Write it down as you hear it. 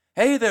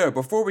Hey there!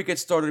 Before we get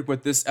started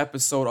with this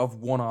episode of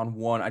One on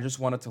One, I just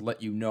wanted to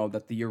let you know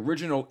that the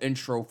original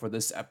intro for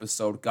this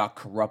episode got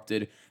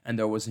corrupted and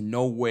there was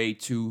no way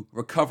to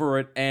recover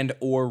it and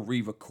or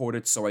re-record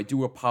it, so I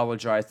do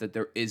apologize that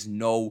there is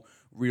no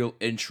real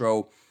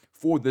intro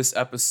for this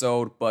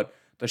episode, but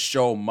the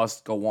show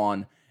must go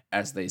on,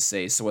 as they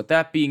say. So with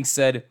that being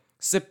said,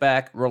 sit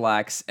back,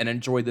 relax, and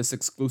enjoy this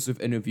exclusive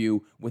interview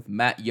with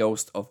Matt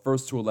Yost of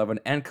F211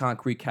 and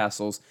Concrete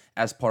Castles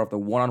as part of the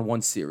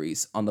one-on-one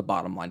series on the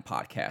Bottom Line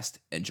podcast.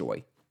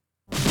 Enjoy.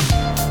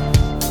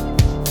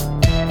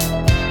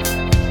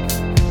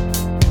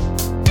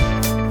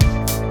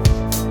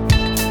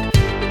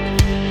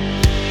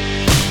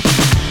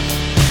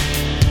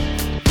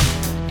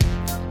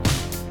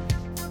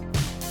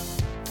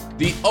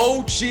 The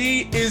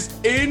OG is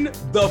in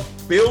the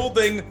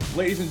building,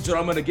 ladies and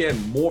gentlemen. Again,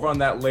 more on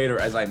that later,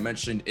 as I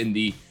mentioned in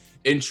the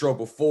intro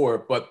before.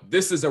 But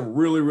this is a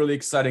really, really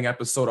exciting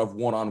episode of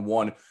One on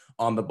One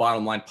on the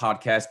Bottom Line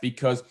podcast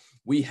because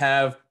we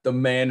have the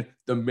man,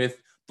 the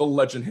myth, the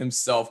legend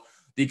himself,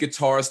 the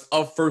guitarist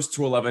of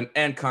F211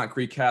 and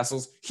Concrete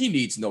Castles. He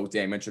needs no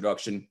damn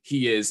introduction.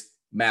 He is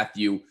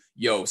Matthew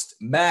Yost.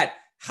 Matt,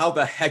 how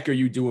the heck are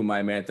you doing,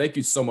 my man? Thank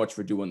you so much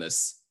for doing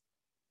this.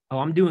 Oh,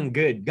 I'm doing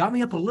good. Got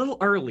me up a little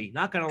early,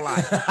 not gonna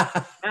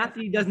lie.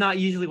 Matthew does not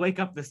usually wake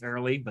up this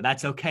early, but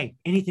that's okay.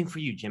 Anything for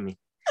you, Jimmy.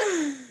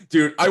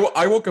 Dude,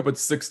 I woke up at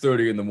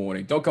 6:30 in the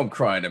morning. Don't come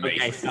crying to me.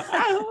 Okay, so,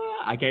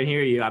 I can't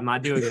hear you. I'm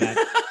not doing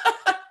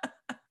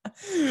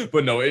that.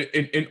 But no,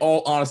 in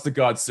all honest to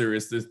God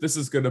seriousness, this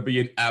is going to be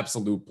an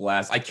absolute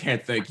blast. I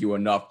can't thank you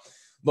enough.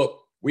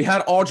 Look, we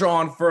had Audra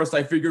on first.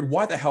 I figured,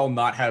 why the hell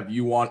not have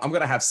you on? I'm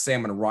going to have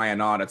Sam and Ryan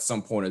on at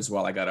some point as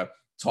well. I got to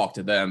talk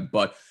to them.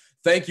 But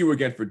thank you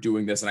again for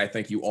doing this, and I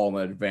thank you all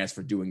in advance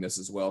for doing this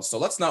as well. So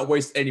let's not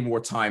waste any more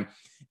time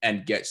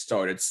and get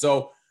started.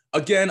 So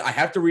again, I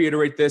have to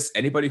reiterate this.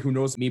 Anybody who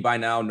knows me by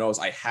now knows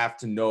I have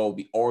to know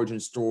the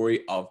origin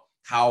story of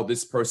how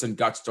this person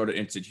got started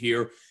into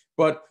here.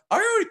 But I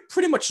already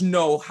pretty much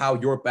know how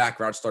your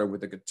background started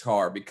with the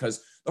guitar,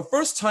 because the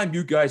first time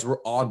you guys were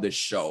on this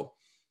show,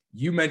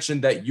 you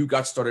mentioned that you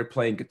got started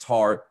playing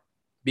guitar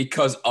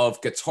because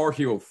of Guitar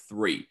Hero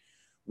 3.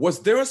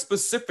 Was there a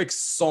specific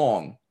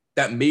song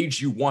that made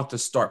you want to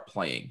start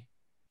playing?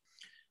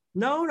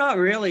 No, not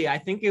really. I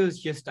think it was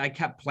just I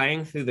kept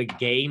playing through the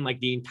game, like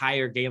the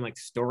entire game, like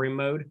story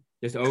mode,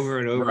 just over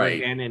and over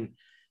again. And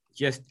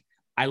just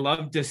I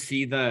love to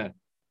see the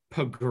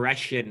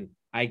progression,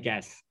 I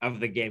guess,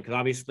 of the game. Because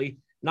obviously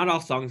not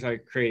all songs are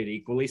created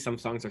equally. Some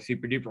songs are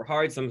super duper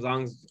hard. Some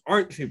songs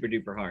aren't super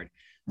duper hard.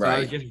 So I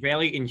was just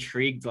really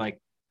intrigued, like,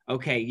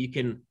 okay,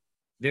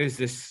 there's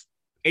this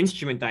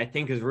instrument that I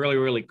think is really,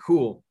 really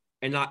cool.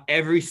 And not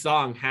every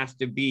song has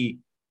to be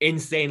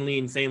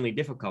insanely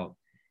difficult.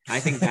 I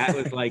think that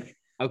was like,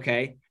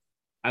 okay,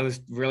 I was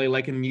really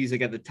liking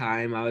music at the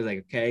time. I was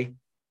like, okay,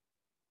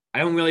 I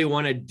don't really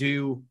want to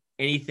do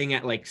anything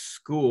at like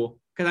school.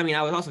 Cause I mean,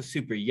 I was also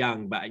super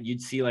young, but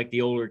you'd see like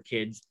the older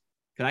kids,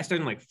 cause I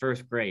started in like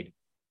first grade.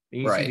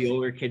 And you see the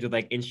older kids with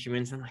like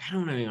instruments. I'm like, I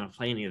don't really want to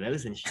play any of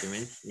those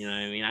instruments. You know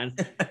what I mean?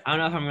 I don't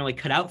know if I'm really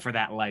cut out for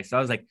that life. So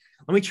I was like,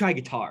 let me try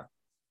guitar.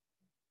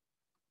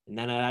 And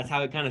then that's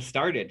how it kind of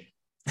started.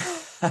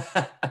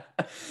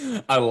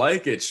 I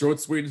like it.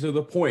 Short, sweet, and to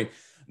the point.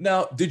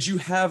 Now, did you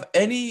have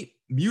any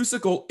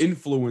musical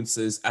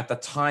influences at the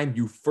time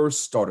you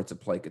first started to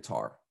play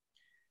guitar?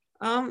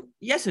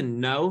 Yes and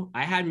no.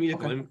 I had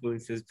musical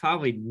influences,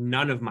 probably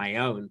none of my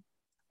own.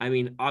 I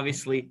mean,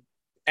 obviously,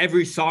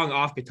 every song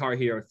off Guitar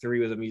Hero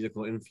 3 was a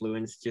musical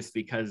influence just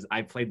because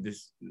I played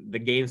the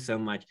game so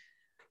much.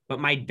 But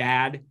my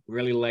dad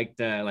really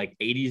liked like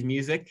 80s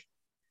music.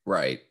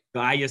 Right.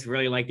 So I just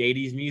really liked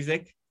 80s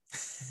music.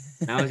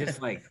 And I was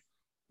just like,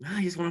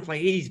 I just want to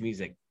play 80s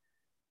music.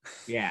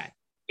 Yeah.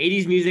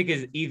 80s music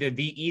is either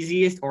the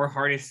easiest or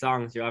hardest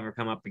songs you'll ever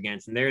come up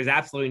against. And there is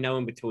absolutely no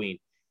in between.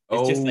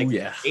 It's just like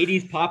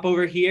 80s pop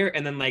over here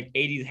and then like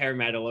 80s hair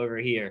metal over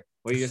here.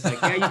 Where you're just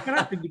like, yeah, you kind of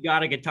have to be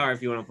got a guitar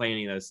if you want to play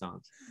any of those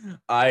songs.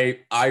 I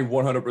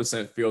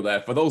 100% feel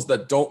that. For those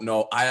that don't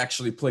know, I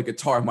actually play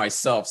guitar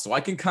myself. So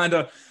I kind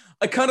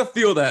of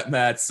feel that,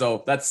 Matt.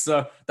 So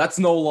that's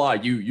no lie.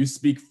 You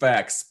speak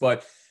facts.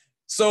 But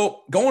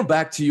so going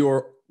back to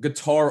your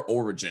guitar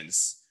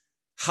origins,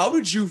 how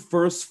did you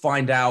first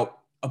find out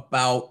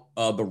about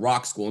the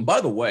Rock School? And by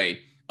the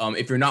way,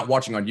 if you're not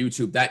watching on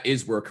YouTube, that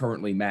is where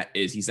currently Matt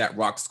is. He's at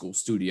Rock School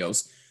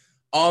Studios.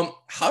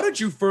 How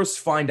did you first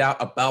find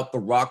out about the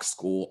Rock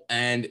School?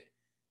 And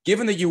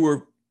given that you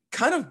were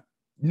kind of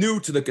new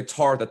to the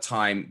guitar at the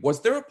time,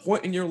 was there a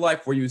point in your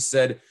life where you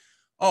said,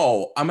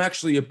 oh, I'm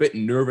actually a bit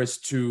nervous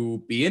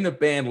to be in a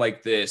band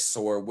like this?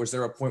 Or was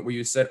there a point where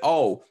you said,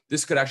 oh,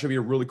 this could actually be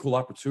a really cool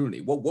opportunity?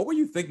 What were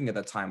you thinking at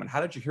that time? And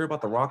how did you hear about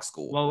the Rock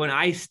School? Well, when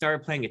I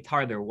started playing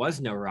guitar, there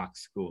was no Rock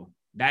School.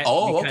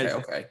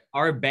 Okay.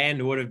 Our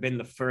band would have been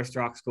the first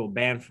Rock School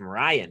band from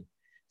Ryan.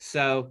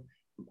 So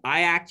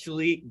I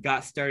actually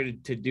got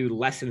started to do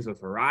lessons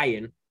with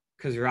Ryan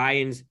because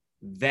Ryan's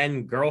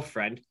then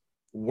girlfriend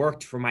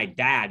worked for my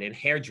dad in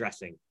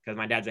hairdressing because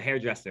my dad's a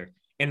hairdresser.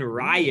 And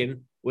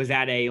Ryan was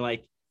at a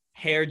like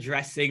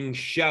hairdressing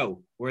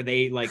show where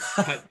they like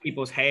cut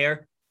people's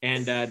hair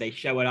and they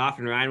show it off.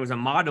 And Ryan was a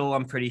model,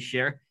 I'm pretty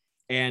sure.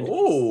 And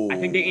I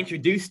think they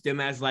introduced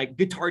him as like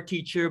guitar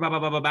teacher, blah, blah,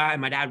 blah, blah, blah.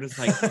 And my dad was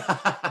like,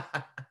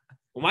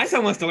 well, my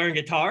son wants to learn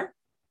guitar.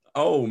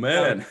 Oh,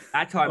 man. So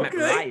that's how I met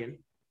Ryan.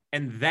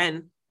 And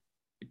then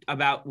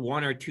about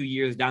 1 or 2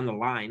 years down the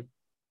line,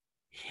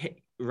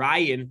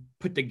 Ryan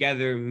put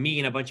together me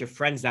and a bunch of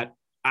friends that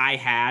I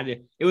had.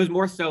 It was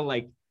more so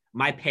like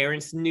my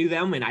parents knew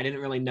them and I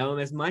didn't really know them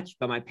as much,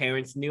 but my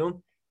parents knew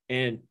them.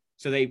 And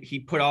so he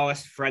put all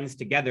us friends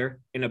together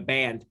in a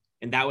band.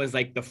 And that was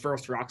like the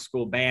first rock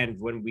school band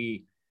when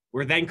we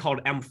were then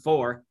called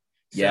M4. So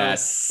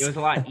yes. It was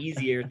a lot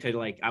easier to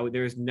like,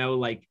 there was no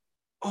like,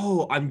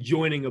 oh, I'm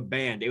joining a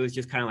band. It was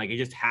just kind of like, it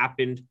just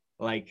happened.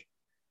 Like,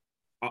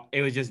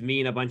 it was just me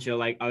and a bunch of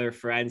like other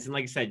friends. And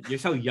like I said, you're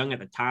so young at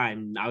the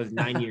time. I was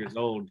 9 years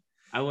old.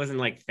 I wasn't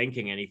like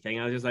thinking anything.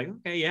 I was just like,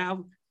 okay, yeah,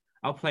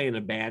 I'll play in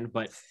a band.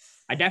 But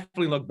I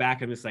definitely look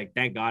back and just like,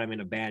 thank God I'm in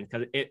a band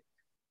because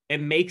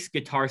it makes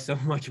guitar so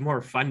much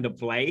more fun to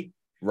play.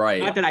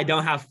 Right. Not that I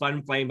don't have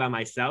fun playing by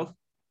myself,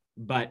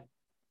 but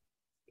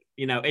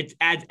you know, it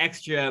adds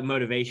extra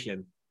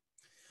motivation.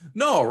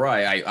 No,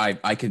 right.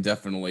 I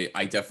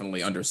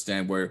definitely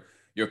understand where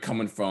you're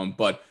coming from,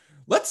 but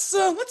let's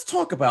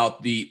talk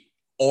about the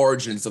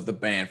origins of the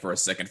band for a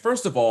second.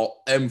 First of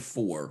all,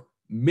 M4,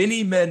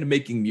 Mini Men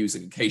Making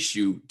Music. In case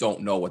you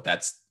don't know what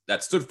that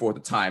stood for at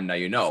the time, now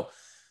you know.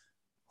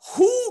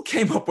 Who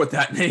came up with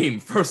that name?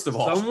 First of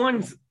all,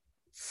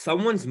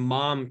 someone's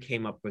mom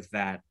came up with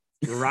that.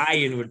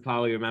 Ryan would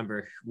probably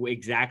remember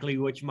exactly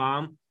which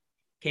mom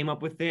came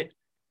up with it.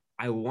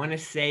 I want to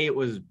say it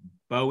was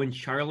Bo and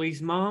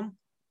Charlie's mom.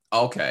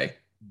 Okay.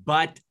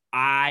 But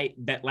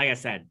like I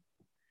said,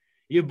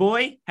 your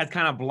boy has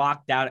kind of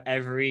blocked out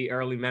every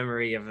early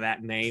memory of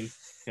that name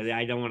because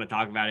I don't want to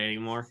talk about it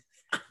anymore.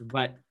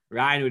 But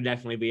Ryan would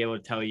definitely be able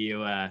to tell you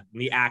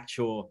the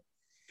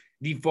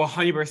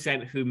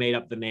 100% who made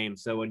up the name.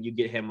 So when you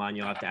get him on,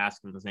 you'll have to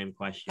ask him the same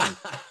question.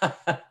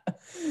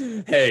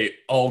 Hey,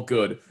 all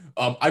good.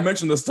 I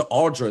mentioned this to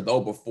Audra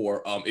though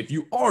before. If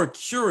you are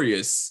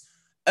curious,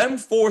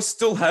 M4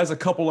 still has a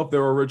couple of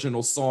their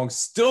original songs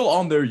still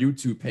on their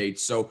YouTube page.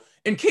 So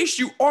in case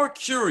you are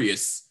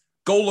curious,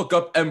 go look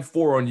up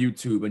M4 on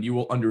YouTube and you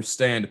will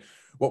understand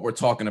what we're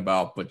talking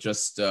about. But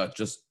just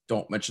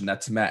don't mention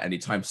that to Matt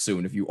anytime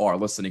soon if you are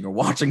listening or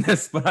watching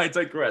this. But I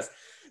digress.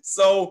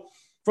 So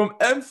from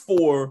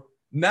M4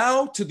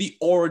 now to the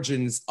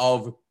origins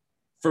of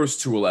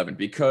F211,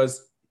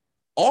 because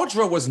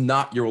Audra was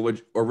not your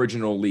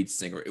original lead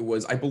singer. It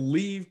was, I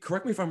believe,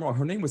 correct me if I'm wrong,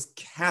 her name was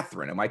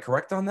Catherine. Am I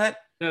correct on that?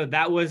 No,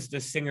 that was the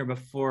singer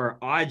before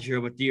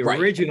Audra, but the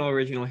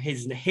original,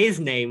 his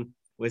name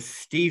was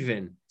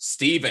Steven.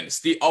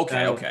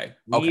 Okay.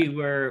 We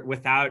were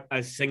without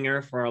a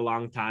singer for a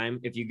long time.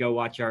 If you go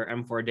watch our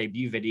M4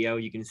 debut video,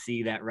 you can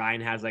see that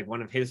Ryan has like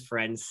one of his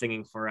friends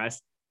singing for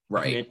us.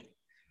 Right.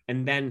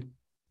 And then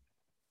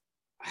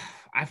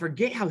I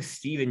forget how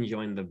Steven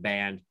joined the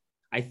band.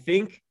 I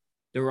think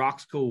the rock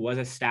school was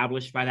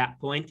established by that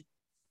point,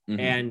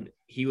 and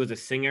he was a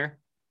singer,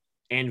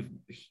 and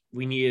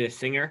we needed a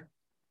singer.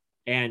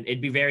 And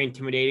it'd be very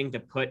intimidating to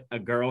put a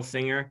girl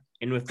singer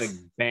in with a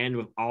band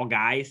with all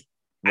guys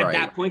at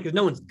that point because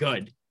no one's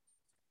good.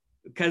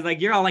 Because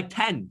like you're all like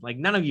 10, like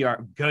none of you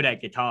are good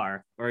at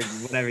guitar or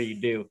whatever you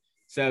do.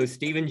 So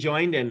Steven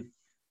joined and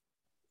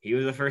he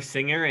was the first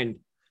singer. And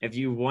if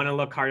you want to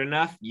look hard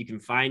enough, you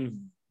can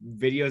find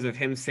videos of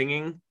him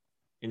singing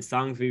in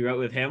songs we wrote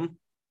with him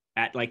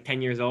at like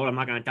 10 years old. I'm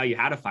not going to tell you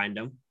how to find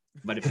them,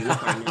 but if you look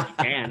hard enough,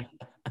 you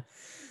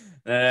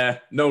can.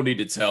 No need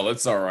to tell.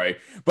 It's all right.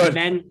 But and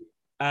then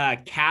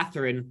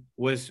Catherine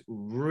was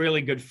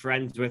really good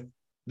friends with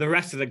the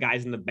rest of the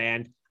guys in the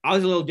band. I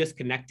was a little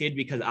disconnected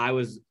because I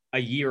was a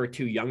year or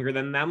two younger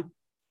than them.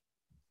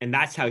 And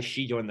that's how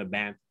she joined the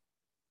band.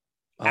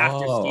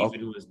 After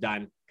Steven was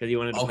done, because he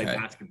wanted to play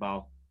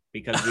basketball.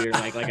 Because we were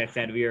like I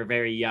said, we were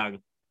very young.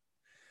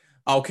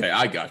 Okay,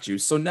 I got you.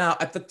 So now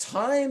at the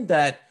time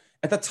that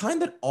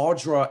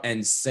Audra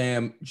and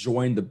Sam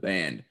joined the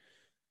band,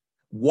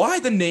 why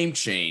the name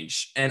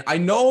change? And I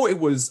know it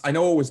was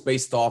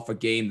based off a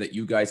game that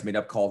you guys made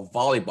up called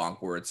Volleybonk,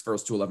 where it's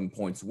first to 11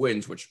 points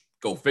wins, which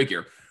go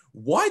figure.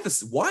 Why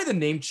the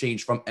name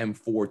change from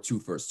M4 to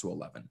first to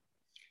 11?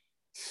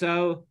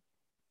 So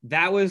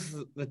that was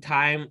the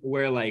time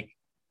where like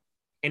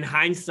in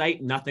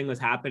hindsight, nothing was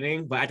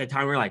happening. But at the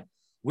time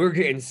we're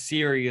getting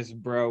serious,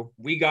 bro.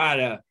 We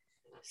gotta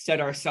set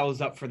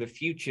ourselves up for the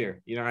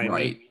future. You know what I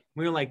mean?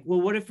 We were like, well,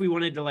 what if we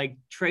wanted to like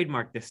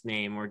trademark this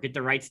name or get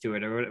the rights to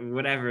it or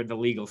whatever the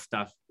legal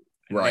stuff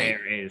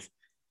there is.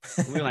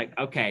 And we were like,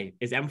 okay,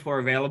 is M4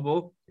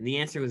 available? And the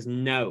answer was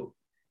no.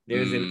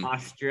 There's an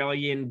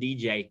Australian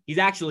DJ. He's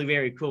actually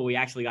very cool. We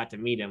actually got to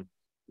meet him,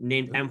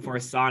 named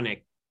M4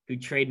 Sonic, who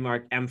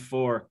trademarked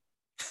M4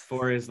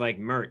 for his like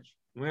merch.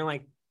 And we were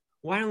like,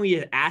 why don't we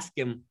just ask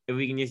him if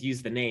we can just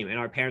use the name? And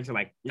our parents are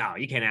like, no,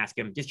 you can't ask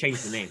him. Just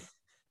change the name.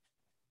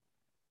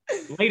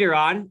 Later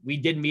on, we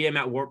did meet him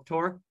at Warped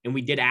Tour, and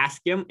we did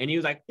ask him, and he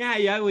was like,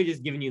 yeah, we're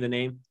just giving you the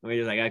name. And we're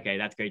just like, okay,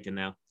 that's great to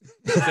know.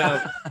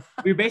 So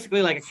we were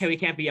basically like, okay, we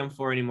can't be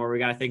M4 anymore. We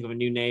got to think of a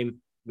new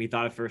name. We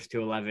thought of First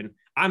 211.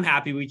 I'm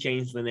happy we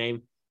changed the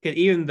name, because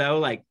even though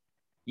like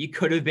you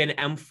could have been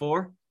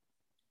M4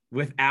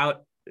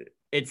 without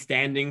it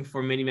standing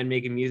for Many Men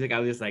Making Music, I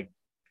was just like,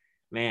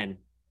 man,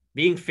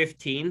 being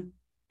 15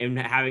 and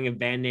having a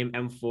band name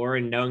M4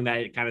 and knowing that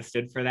it kind of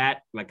stood for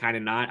that, like kind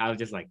of not, I was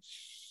just like,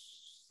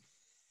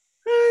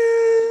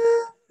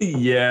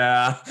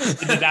 yeah,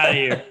 get out of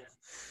here.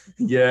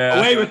 Yeah,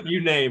 away with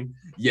you name.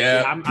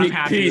 Yeah, I'm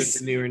happy with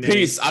the newer name.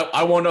 Peace.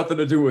 I want nothing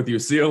to do with you.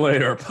 See you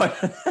later.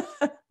 But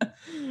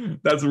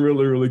that's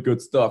really, really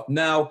good stuff.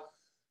 Now,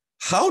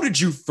 how did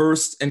you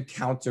first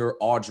encounter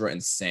Audra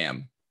and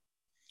Sam?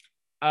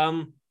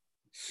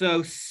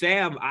 So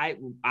Sam,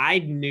 I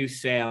knew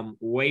Sam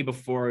way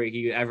before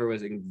he ever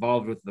was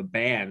involved with the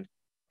band.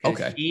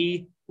 Okay.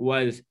 He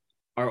was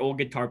our old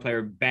guitar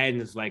player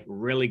Ben's like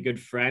really good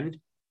friend,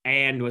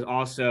 and was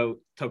also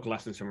took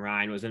lessons from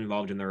Ryan, was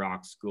involved in the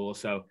rock school.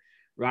 So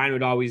Ryan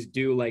would always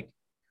do like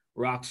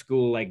rock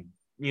school, like,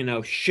 you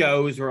know,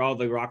 shows where all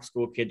the rock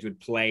school kids would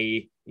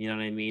play, you know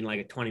what I mean? Like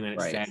a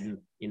 20-minute set, and,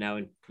 you know,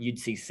 and you'd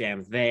see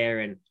Sam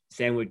there, and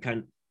Sam would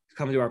come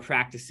to our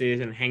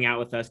practices and hang out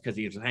with us because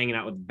he was hanging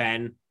out with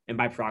Ben and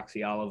by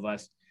proxy, all of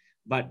us.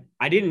 But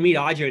I didn't meet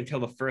Audra until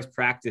the first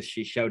practice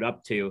she showed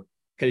up to,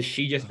 because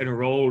she just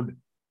enrolled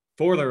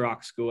for the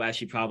rock school, as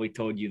she probably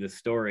told you the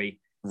story.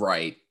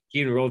 Right.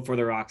 She enrolled for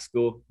the rock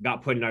school,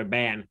 got put in our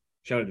band,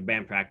 showed up to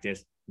band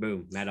practice,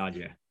 boom, met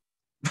Audra.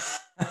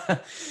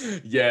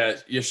 yeah.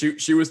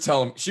 She was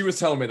telling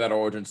me that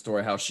origin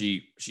story, how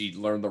she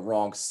learned the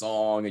wrong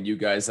song, and you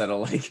guys had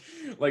to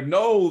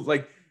no,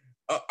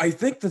 I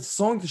think the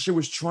song that she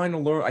was trying to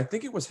learn, I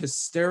think it was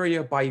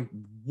Hysteria by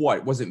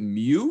what? Was it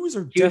Muse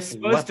or She was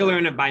supposed to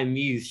learn it by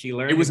Muse. She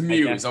learned it was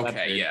Muse.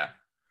 Okay, yeah.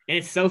 And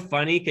it's so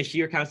funny because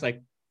she was kind of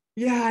like,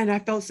 yeah, and I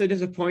felt so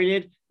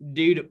disappointed.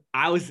 Dude,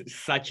 I was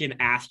such an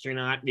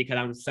astronaut because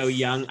I'm so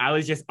young. I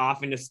was just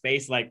off into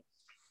space, like,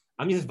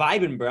 I'm just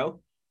vibing,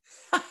 bro.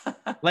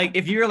 Like,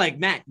 if you were like,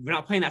 Matt, we're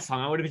not playing that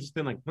song, I would have just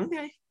been like,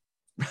 okay,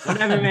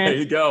 whatever, man. There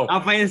you go.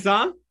 I'll play the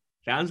song.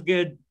 Sounds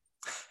good.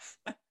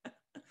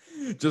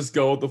 Just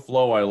go with the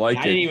flow. I like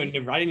it. I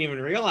didn't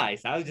even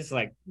realize. I was just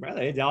like,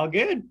 brother, it's all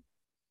good.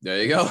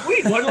 There you go.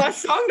 Sweet, one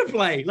less song to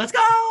play. Let's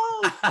go.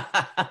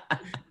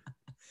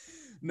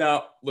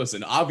 Now,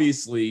 listen,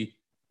 obviously,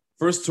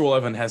 First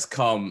 211 has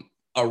come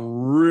a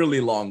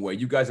really long way.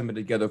 You guys have been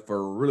together for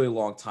a really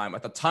long time.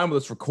 At the time of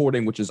this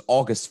recording, which is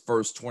August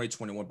 1st,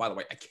 2021. By the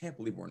way, I can't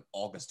believe we're in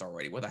August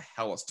already. Where the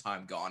hell has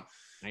time gone?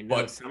 I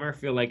know, summer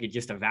feel like it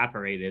just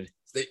evaporated.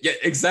 Yeah,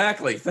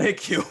 exactly.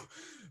 Thank you.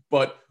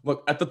 But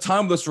look, at the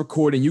time of this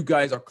recording, you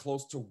guys are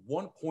close to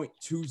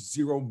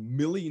 1.20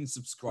 million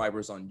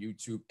subscribers on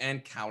YouTube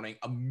and counting,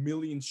 1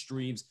 million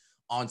streams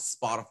on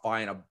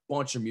Spotify and a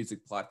bunch of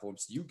music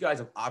platforms. So you guys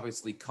have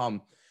obviously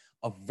come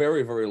a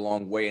very, very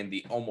long way in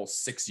the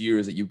almost 6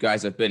 years that you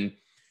guys have been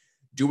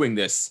doing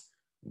this.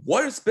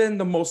 What has been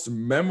the most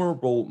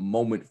memorable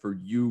moment for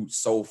you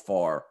so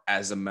far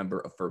as a member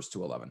of First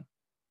 211?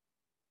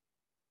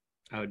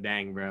 Oh,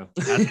 dang, bro.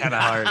 That's kind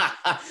of hard.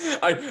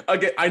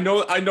 I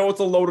know it's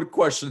a loaded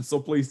question, so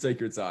please take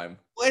your time.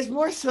 Well, it's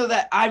more so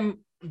that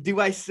do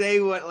I say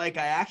what like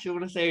I actually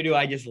want to say, or do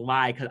I just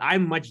lie? Because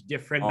I'm much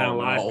different than a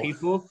lot of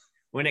people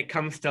when it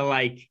comes to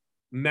like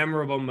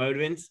memorable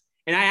moments.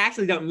 And I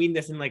actually don't mean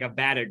this in like a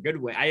bad or good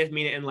way. I just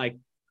mean it in like,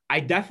 I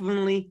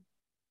definitely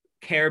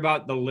care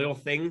about the little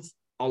things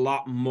a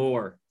lot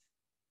more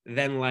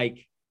than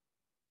like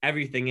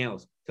everything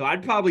else. So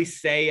I'd probably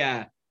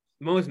say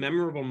most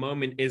memorable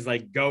moment is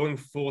like going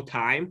full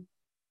time.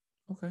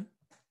 Okay.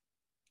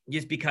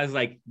 Just because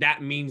like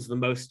that means the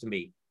most to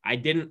me. I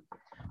didn't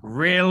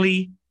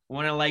really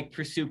want to like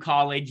pursue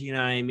college, you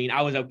know what I mean?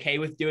 I was okay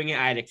with doing it.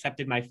 I had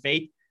accepted my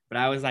fate, but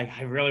I was like,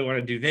 I really want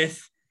to do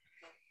this.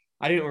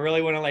 I didn't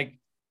really want to like,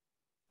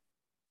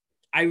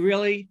 I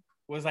really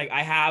was like,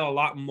 I have a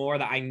lot more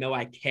that I know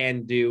I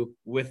can do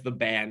with the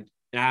band.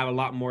 And I have a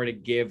lot more to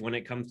give when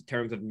it comes to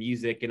terms of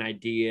music and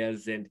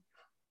ideas and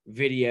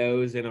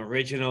videos and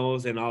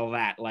originals and all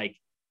that. Like,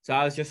 so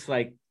I was just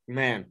like,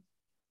 man,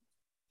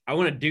 I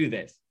want to do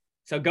this.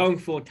 So going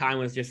full time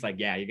was just like,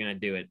 yeah, you're going to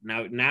do it.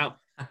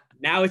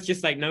 Now it's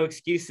just like, no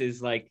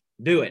excuses. Like,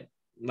 do it.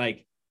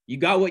 Like, you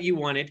got what you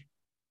wanted.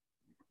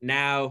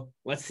 Now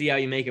let's see how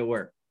you make it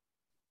work.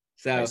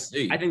 So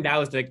I think that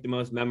was like the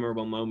most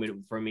memorable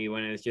moment for me,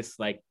 when it was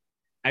just like,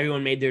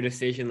 everyone made their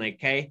decision. Like,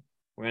 hey,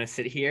 we're going to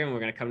sit here and we're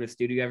going to come to the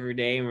studio every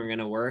day and we're going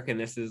to work. And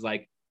this is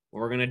like, what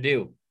we're going to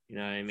do. You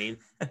know what I mean?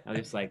 I was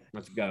just like,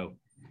 let's go.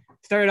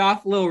 Started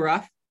off a little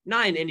rough,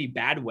 not in any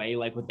bad way,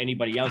 like with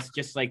anybody else,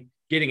 just like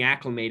getting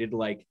acclimated,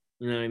 like,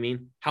 you know what I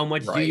mean? How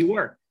much do you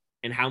work?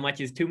 And how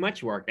much is too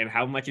much work? And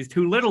how much is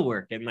too little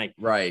work? And like,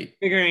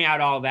 figuring out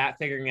all that,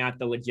 figuring out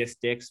the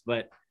logistics.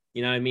 But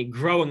You know what I mean?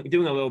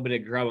 Doing a little bit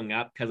of growing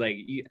up because like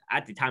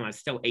at the time I was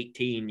still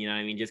 18. You know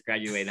what I mean? Just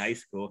graduated high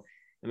school.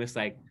 I'm just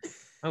like,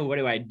 oh, what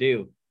do I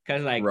do?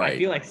 Because like I Right.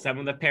 feel like some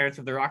of the parents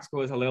of the rock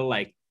school is a little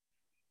like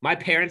my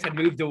parents had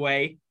moved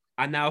away.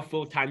 I'm now a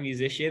full-time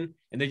musician,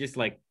 and they're just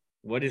like,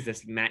 what is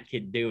this Matt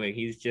kid doing?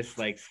 He's just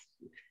like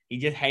he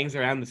just hangs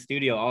around the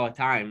studio all the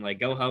time. Like,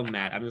 go home,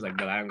 Matt. I'm just like,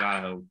 but I don't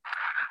got a home.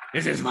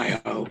 This is my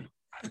home.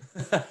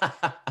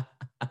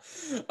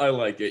 I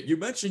like it. You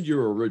mentioned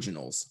your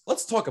originals.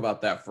 Let's talk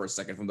about that for a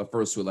second from the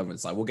First to 11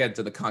 side. We'll get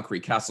into the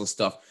Concrete Castle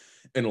stuff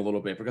in a little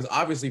bit because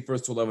obviously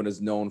First to 11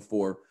 is known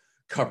for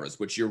covers,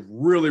 which you're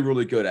really,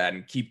 really good at,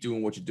 and keep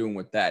doing what you're doing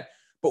with that.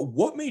 But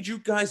what made you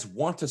guys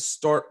want to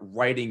start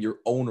writing your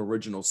own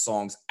original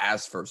songs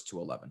as First to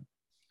 11?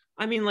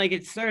 I mean, like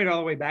it started all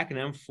the way back in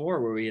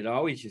M4 where we had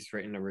always just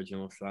written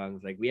original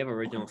songs. Like we have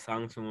original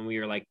songs from when we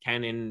were like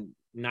 10 and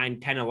 9,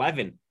 10,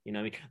 11. You know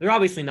what I mean? They're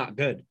obviously not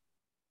good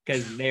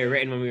because they were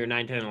written when we were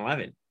 9, 10, and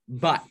 11,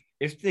 but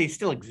they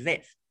still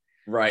exist.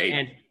 Right.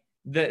 And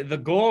the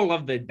goal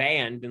of the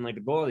band and like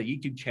the goal of the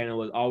YouTube channel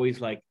was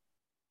always like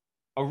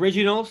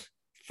originals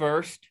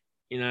first,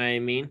 you know what I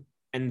mean?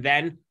 And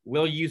then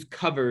we'll use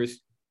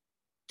covers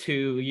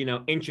to, you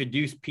know,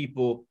 introduce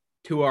people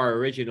to our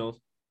originals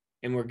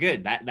and we're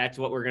good. That's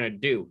what we're going to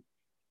do.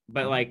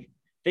 But like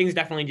things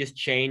definitely just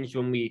changed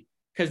when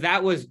because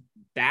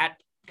that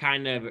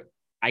kind of,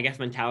 I guess,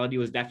 mentality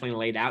was definitely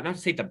laid out. Not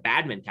to say it's a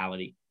bad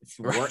mentality.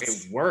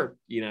 It worked,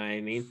 you know what I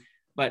mean?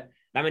 But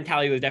that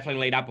mentality was definitely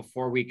laid out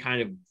before we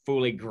kind of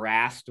fully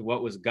grasped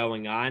what was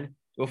going on,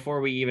 before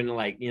we even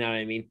like, you know what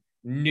I mean,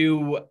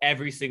 knew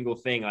every single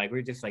thing. Like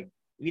we're just like,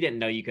 we didn't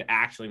know you could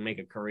actually make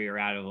a career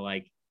out of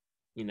like,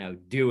 you know,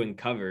 doing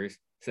covers.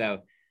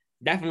 So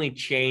definitely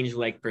changed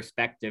like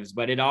perspectives,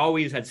 but it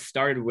always had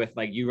started with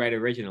like you write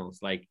originals,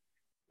 like,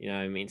 you know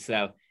what I mean?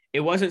 So it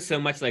wasn't so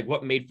much like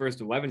what made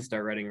First 11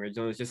 start writing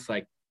originals. It's just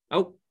like,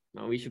 oh,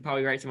 well, we should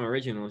probably write some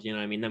originals, you know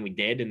what I mean? Then we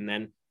did, and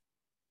then,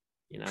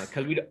 you know,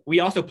 because we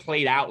also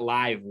played out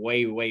live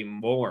way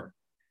more.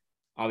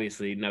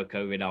 Obviously, no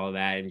COVID, all of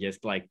that, and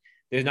just like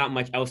there's not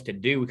much else to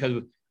do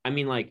because I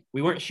mean, like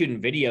we weren't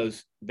shooting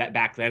videos that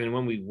back then, and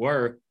when we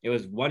were, it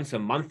was once a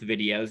month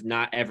videos,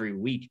 not every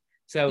week.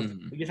 So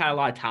we just had a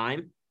lot of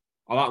time,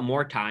 a lot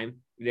more time.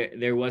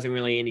 There wasn't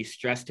really any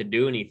stress to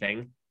do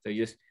anything. So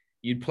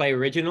you'd play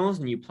originals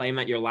and you play them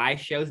at your live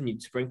shows and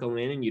you'd sprinkle them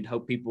in and you'd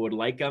hope people would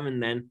like them.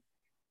 And then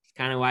it's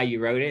kind of why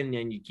you wrote it and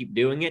then you keep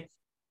doing it.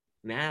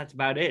 Nah, that's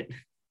about it.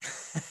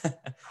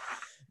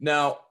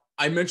 Now,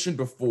 I mentioned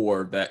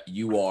before that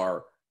you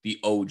are the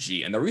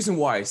OG. And the reason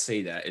why I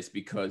say that is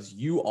because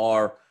you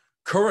are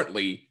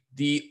currently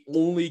the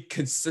only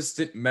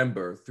consistent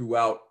member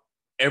throughout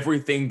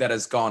everything that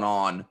has gone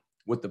on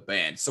with the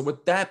band. So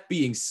with that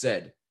being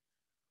said,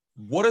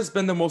 what has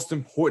been the most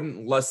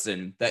important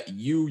lesson that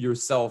you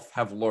yourself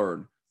have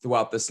learned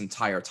throughout this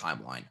entire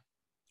timeline?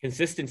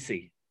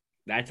 Consistency.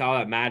 That's all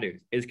that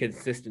matters is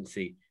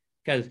consistency.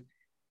 Because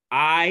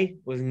I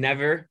was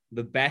never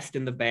the best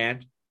in the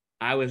band.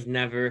 I was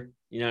never,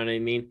 you know what I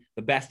mean,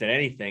 the best at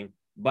anything,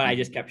 but I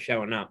just kept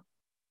showing up.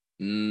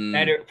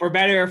 Better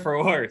or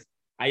for worse.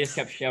 I just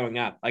kept showing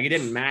up. Like it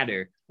didn't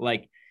matter.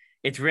 Like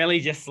it's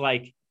really just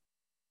like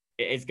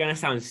it's gonna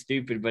sound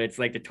stupid, but it's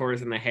like the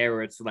tortoise and the hare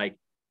where it's like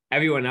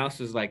everyone else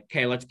was like,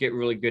 okay, let's get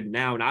really good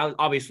now. And I was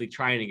obviously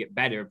trying to get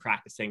better,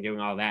 practicing, doing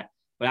all that.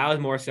 But I was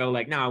more so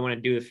like, no, I want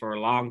to do this for a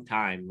long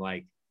time.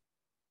 Like,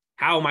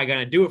 how am I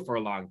gonna do it for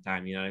a long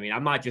time? You know what I mean?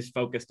 I'm not just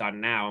focused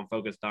on now, I'm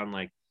focused on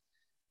like,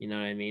 you know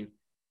what I mean?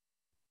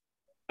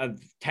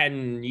 Of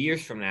 10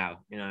 years from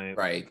now, you know.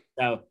 Right.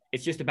 So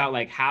it's just about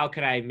like how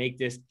could I make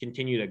this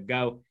continue to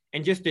go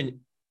and just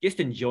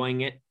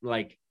enjoying it,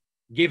 like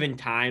given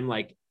time.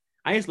 Like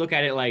I just look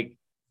at it like,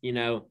 you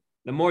know,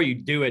 the more you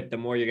do it, the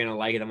more you're gonna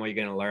like it, the more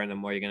you're gonna learn, the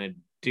more you're gonna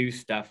do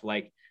stuff.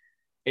 Like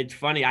it's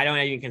funny, I don't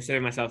even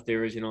consider myself the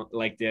original,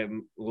 like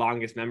the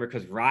longest member,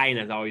 because Ryan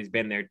has always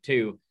been there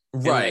too.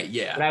 Right. Like,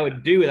 yeah. what I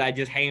would do is I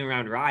just hang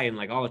around Ryan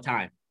like all the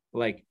time,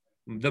 like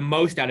the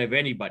most out of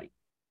anybody,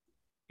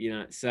 you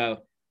know. So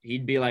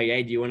he'd be like,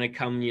 hey, do you want to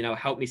come, you know,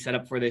 help me set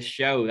up for this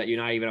show that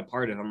you're not even a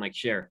part of? I'm like,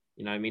 sure.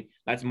 You know what I mean?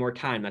 That's more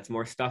time. That's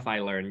more stuff I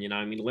learn, you know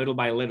what I mean? Little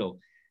by little.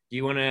 Do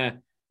you want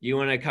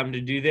to come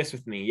to do this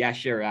with me? Yeah,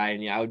 sure.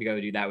 I would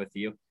go do that with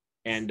you.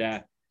 And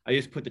I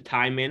just put the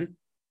time in,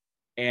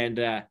 and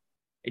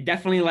it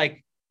definitely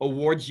like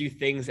awards you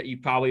things that you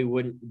probably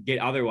wouldn't get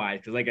otherwise.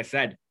 Because like I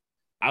said,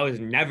 I was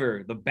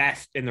never the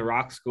best in the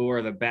rock school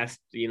or the best,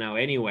 you know,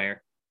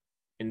 anywhere.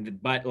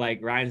 But like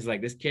Ryan's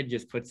like, this kid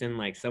just puts in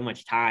like so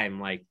much time.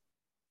 Like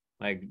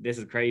this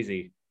is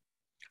crazy.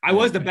 I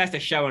was the best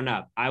at showing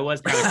up. I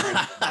was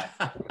kind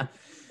of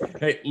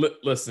Hey,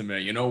 listen,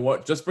 man, you know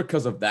what? Just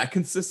because of that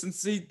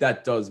consistency,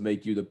 that does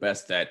make you the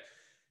best at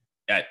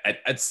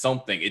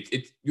something.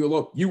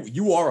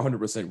 You are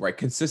 100% right.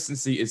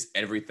 Consistency is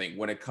everything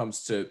when it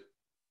comes to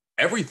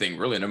everything,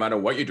 really, no matter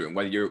what you're doing,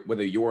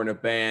 whether you're in a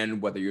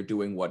band, whether you're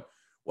doing what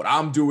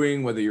I'm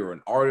doing, whether you're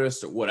an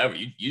artist or whatever,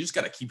 you just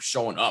got to keep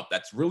showing up.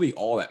 That's really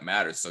all that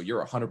matters. So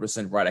you're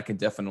 100% right. I can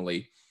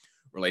definitely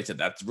related.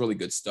 That's really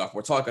good stuff.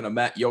 We're talking to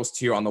Matt Yost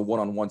here on the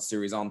one-on-one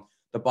series on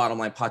the Bottom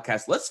Line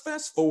podcast. Let's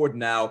fast forward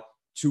now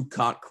to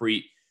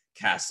Concrete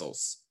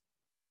Castles.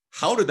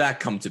 How did that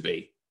come to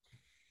be?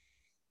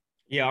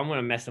 Yeah, I'm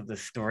gonna mess up the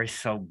story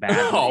so badly.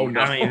 Oh,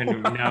 no. I don't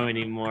even know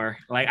anymore.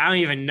 Like, I don't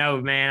even know,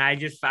 man.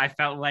 I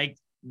felt like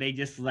they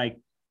just like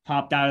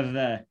popped out of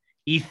the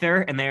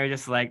ether and they were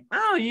just like,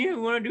 oh, you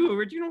want to do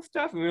original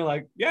stuff? And we were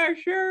like, yeah,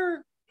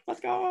 sure,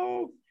 let's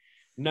go.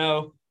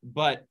 No,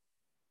 but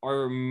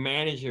our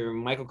manager,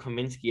 Michael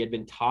Kaminsky, had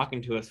been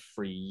talking to us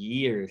for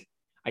years.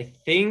 I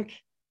think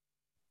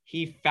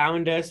he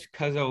found us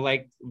because of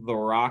like the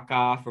rock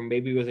off, or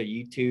maybe it was a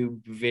YouTube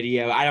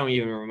video. I don't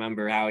even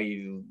remember how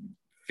he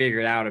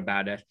figured out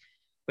about us,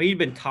 but he'd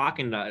been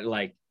talking to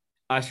like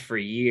us for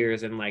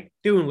years and like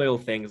doing little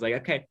things like,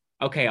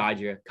 okay,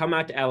 Audrey, come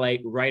out to LA,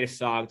 write a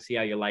song, see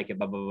how you like it,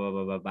 blah, blah, blah,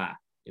 blah, blah,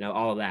 blah,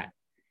 all of that.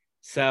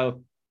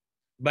 So,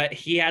 but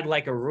he had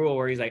like a rule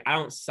where he's like, I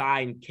don't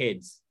sign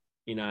kids,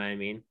 you know what I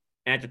mean?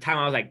 And at the time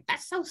I was like,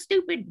 that's so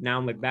stupid. Now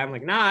I'm like,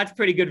 nah, that's a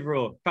pretty good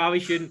rule. Probably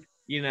shouldn't,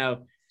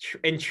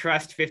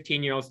 entrust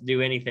 15-year-olds to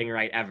do anything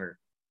right ever.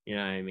 You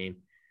know what I mean?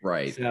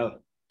 Right. So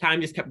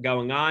time just kept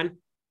going on.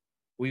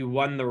 We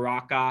won the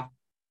rock off.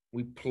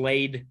 We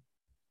played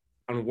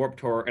on Warped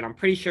Tour, and I'm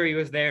pretty sure he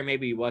was there.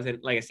 Maybe he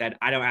wasn't. Like I said,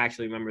 I don't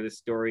actually remember this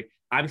story.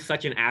 I'm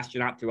such an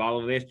astronaut through all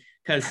of this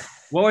because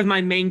what was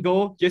my main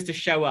goal? Just to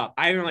show up.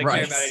 I didn't really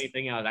care about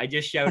anything else. I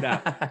just showed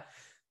up.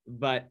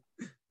 But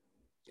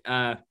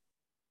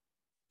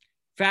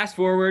fast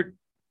forward,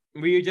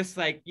 we were just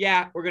like,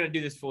 yeah, we're going to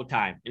do this full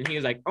time. And he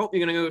was like, oh,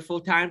 you're going to go full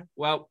time?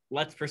 Well,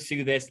 let's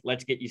pursue this.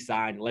 Let's get you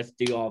signed. Let's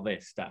do all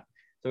this stuff.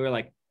 So we're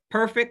like,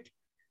 perfect.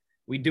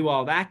 We do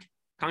all that.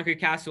 Concrete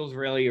Castles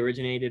really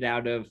originated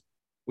out of,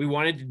 we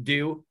wanted to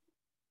do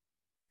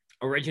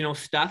original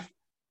stuff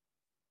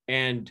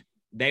and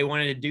they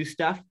wanted to do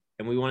stuff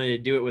and we wanted to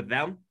do it with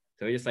them.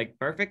 So we're just like,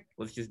 perfect.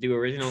 Let's just do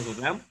originals with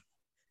them.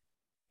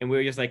 And we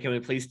were just like, can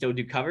we please still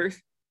do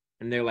covers?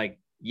 And they're like,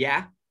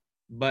 yeah,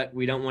 but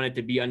we don't want it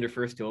to be under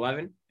First to 11.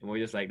 And we're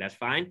just like, that's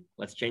fine.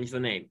 Let's change the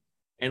name.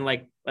 And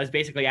like, let's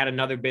basically add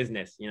another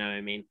business. You know what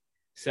I mean?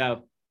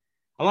 So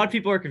a lot of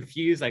people are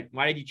confused. Like,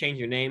 why did you change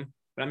your name?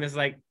 But I'm just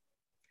like,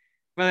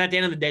 well, at the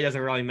end of the day, it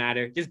doesn't really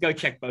matter. Just go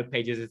check both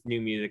pages if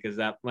new music is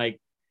up. Like,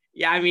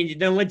 yeah, I mean,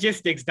 the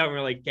logistics don't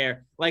really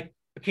care. Like,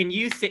 can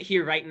you sit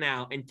here right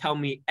now and tell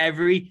me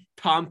every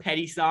Tom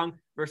Petty song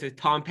versus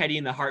Tom Petty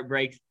and the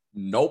Heartbreaks?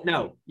 Nope.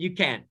 No, you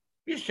can't.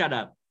 Just shut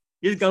up.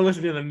 Just go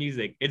listen to the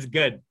music. It's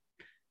good.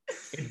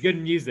 It's good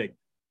music.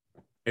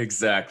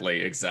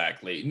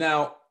 Exactly.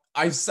 Now,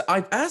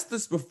 I've asked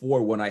this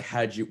before when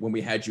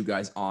we had you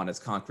guys on as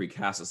Concrete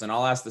Castles, and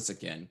I'll ask this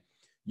again.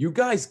 You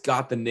guys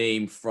got the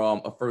name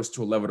from a First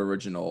to 11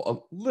 original,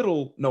 a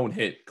little known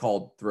hit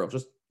called Thrill,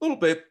 just a little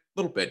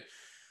bit.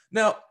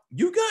 Now,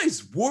 you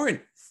guys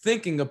weren't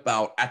thinking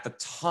about, at the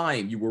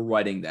time you were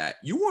writing that,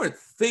 you weren't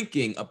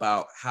thinking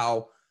about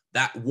how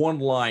that one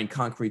line,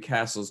 Concrete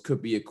Castles,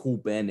 could be a cool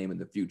band name in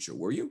the future,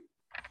 were you?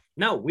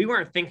 No, we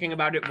weren't thinking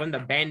about it when the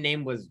band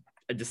name was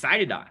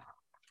decided on.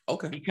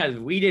 Okay. Because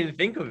we didn't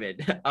think of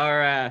it.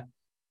 Our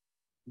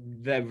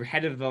the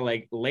head of the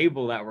like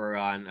label that we're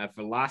on,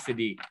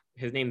 Velocity,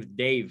 his name's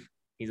Dave.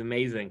 He's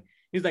amazing.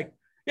 He's like,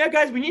 yeah,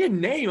 guys, we need a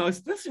name. I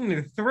was listening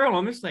to Thrill.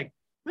 I'm just like,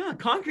 well,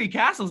 Concrete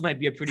Castles might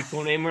be a pretty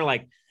cool name. We're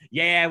like,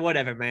 yeah,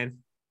 whatever, man.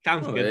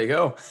 Sounds good. There you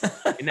go.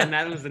 And then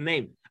that was the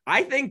name.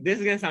 I think this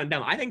is gonna sound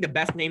dumb. I think the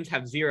best names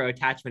have zero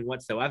attachment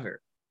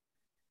whatsoever.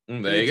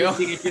 There you go.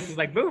 It's just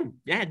like, boom,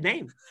 yeah,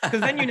 name.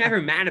 Because then you're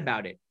never mad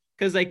about it.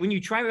 Because like when you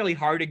try really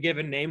hard to give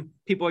a name,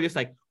 people are just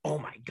like, oh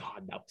my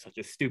God, that was such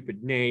a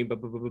stupid name. Blah,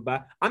 blah, blah, blah,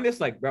 blah. I'm just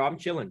like, bro, I'm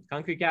chilling.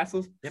 Concrete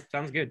Castles? Yep,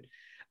 sounds good.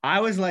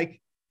 I was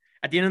like,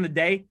 at the end of the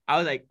day, I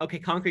was like, okay,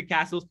 Concrete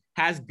Castles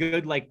has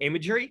good like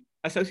imagery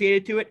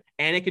associated to it,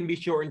 and it can be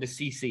shortened to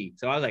CC.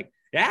 So I was like,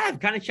 yeah,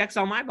 it kind of checks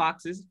all my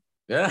boxes.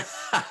 Yeah.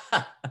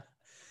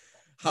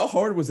 How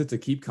hard was it to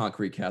keep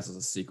Concrete Castles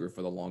a secret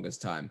for the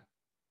longest time?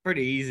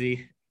 Pretty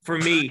easy for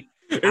me.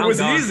 It was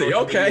easy.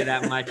 Okay.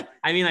 That much.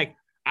 I mean, like,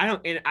 I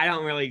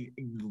don't really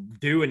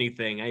do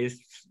anything. I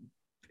just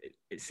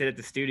sit at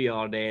the studio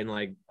all day and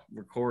like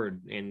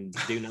record and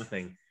do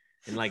nothing.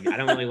 And like, I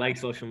don't really like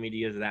social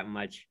medias that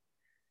much.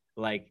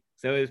 Like,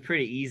 so it was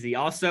pretty easy.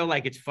 Also,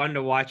 like, it's fun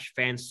to watch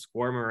fans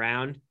squirm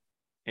around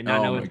and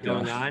not know what's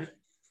going on.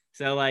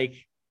 So like,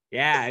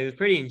 yeah, it was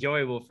pretty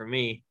enjoyable for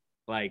me.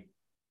 Like,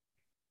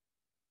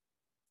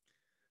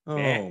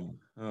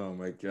 oh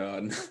my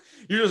God,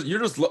 you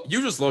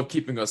just love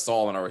keeping us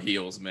all on our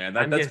heels, man.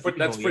 That's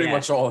pretty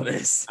much all it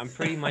is. I'm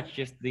pretty much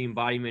just the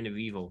embodiment of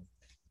evil.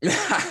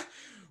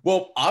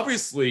 Well,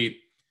 obviously,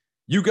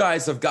 you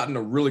guys have gotten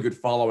a really good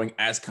following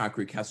as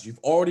Concrete Castles. You've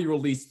already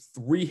released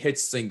 3 hit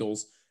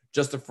singles: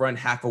 Just a Friend,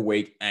 Half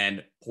Awake,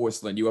 and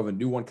Porcelain. You have a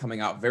new one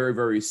coming out very,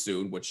 very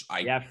soon, which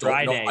I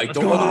don't know. I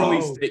don't know the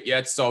release date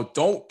yet, so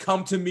don't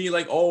come to me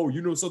like, oh,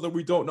 you know something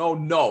we don't know.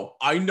 No,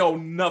 I know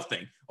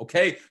nothing.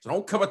 Okay, so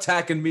don't come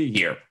attacking me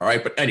here. All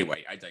right, but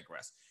anyway, I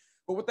digress.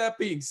 But with that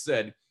being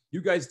said,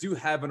 you guys do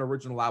have an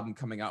original album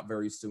coming out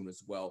very soon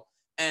as well.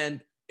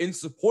 And in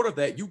support of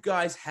that, you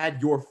guys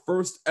had your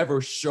first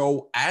ever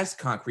show as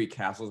Concrete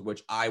Castles,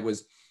 which I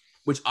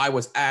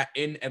was at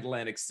in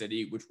Atlantic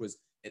City, which was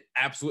an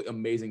absolutely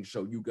amazing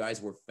show. You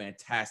guys were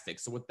fantastic.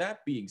 So with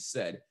that being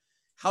said,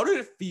 how did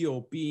it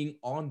feel being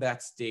on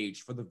that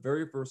stage for the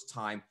very first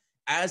time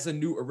as a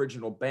new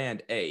original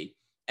band, A?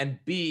 And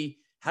B,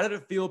 how did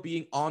it feel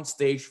being on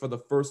stage for the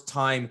first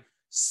time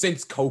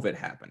since COVID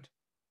happened?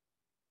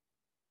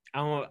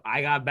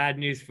 I got bad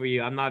news for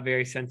you. I'm not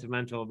very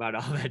sentimental about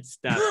all that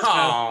stuff. So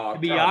Oh, to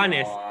be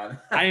honest,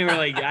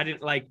 I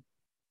didn't like,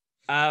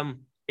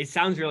 it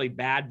sounds really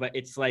bad, but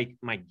it's like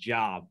my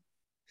job.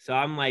 So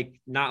I'm like,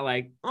 not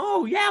like,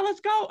 oh yeah,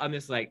 let's go. I'm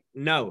just like,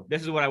 no,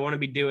 this is what I want to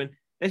be doing.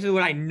 This is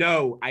what I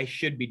know I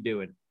should be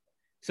doing.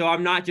 So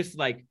I'm not just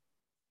like,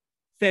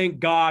 thank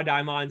God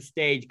I'm on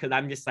stage, because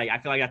I'm just like, I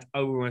feel like that's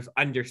almost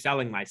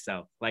underselling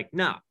myself. Like,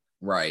 no,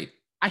 right.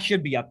 I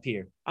should be up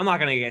here. I'm not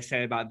gonna get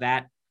sad about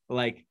that.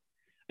 Like,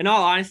 in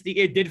all honesty,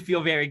 it did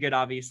feel very good,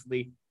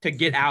 obviously, to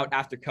get out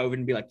after COVID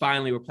and be like,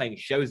 finally, we're playing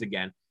shows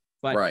again.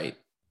 But right.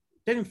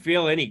 It didn't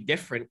feel any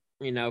different,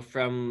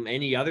 from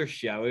any other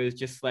show. It was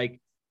just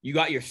like, you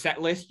got your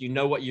set list, you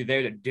know what you're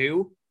there to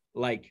do.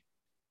 Like,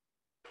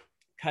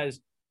 because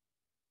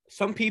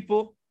some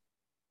people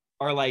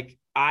are like,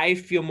 I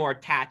feel more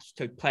attached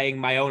to playing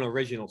my own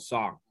original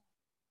song.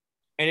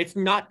 And it's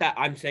not that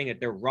I'm saying that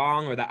they're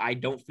wrong or that I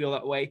don't feel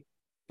that way,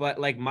 but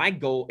like my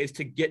goal is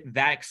to get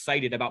that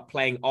excited about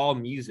playing all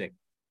music,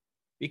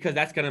 because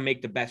that's going to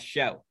make the best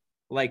show.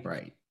 Like,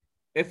 right.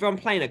 If I'm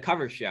playing a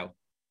cover show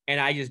and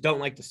I just don't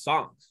like the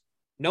songs,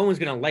 no one's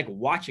going to like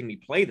watching me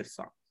play the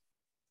songs.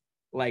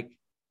 Like,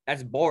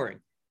 that's boring.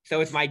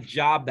 So it's my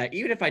job that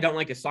even if I don't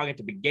like a song at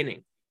the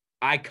beginning,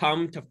 I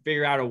come to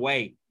figure out a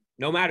way,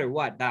 no matter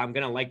what, that I'm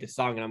going to like the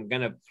song and I'm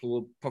going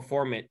to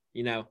perform it,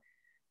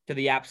 to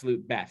the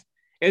absolute best.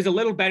 It was a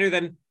little better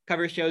than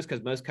cover shows,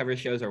 because most cover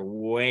shows are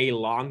way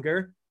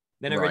longer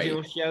than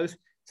original shows.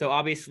 So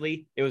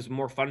obviously it was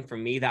more fun for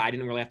me that I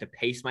didn't really have to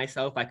pace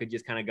myself. I could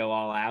just kind of go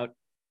all out,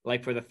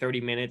 like for the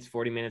 30 minutes,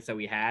 40 minutes that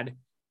we had,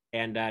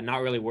 and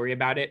not really worry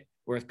about it.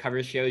 Whereas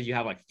cover shows, you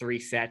have like 3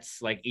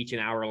 sets, like each an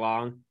hour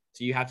long.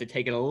 So you have to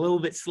take it a little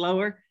bit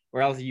slower,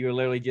 or else you will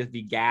literally just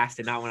be gassed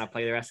and not want to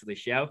play the rest of the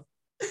show.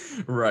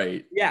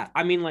 Right. Yeah.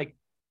 I mean, like,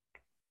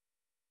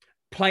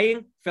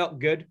 playing felt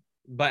good,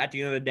 but at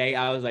the end of the day,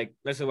 I was like,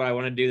 this is what I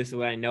want to do. This is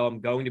what I know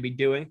I'm going to be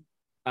doing.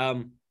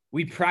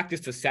 We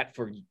practiced a set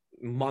for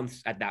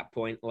months at that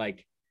point.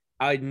 Like,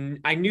 I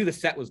knew the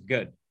set was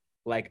good.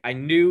 Like, I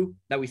knew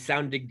that we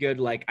sounded good.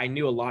 Like, I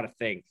knew a lot of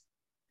things.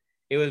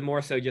 It was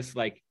more so just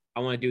like, I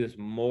want to do this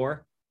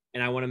more,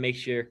 and I want to make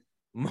sure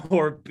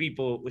more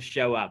people will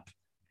show up.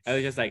 I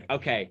was just like,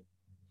 okay,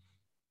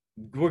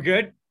 we're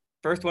good.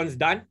 First one's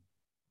done.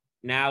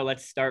 Now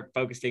let's start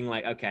focusing,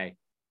 like, okay,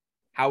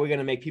 how are we going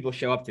to make people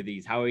show up to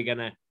these? How are we going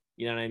to,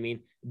 you know what I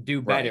mean?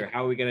 Do better. Right.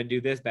 How are we going to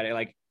do this better?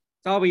 Like,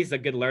 it's always a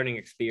good learning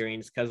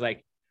experience, because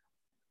like,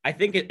 I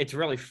think it's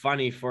really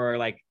funny for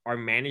like our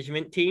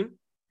management team,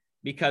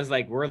 because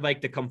like, we're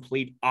like the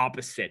complete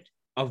opposite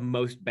of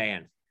most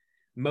bands.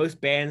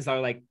 Most bands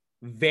are like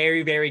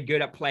very, very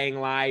good at playing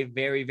live,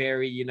 very,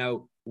 very,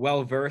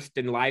 well-versed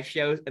in live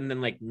shows, and then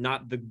like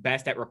not the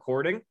best at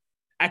recording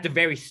at the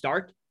very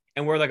start.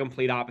 And we're the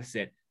complete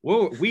opposite.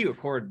 We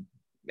record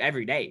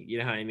every day, you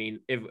know what I mean?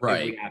 If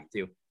we have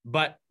to,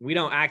 but we've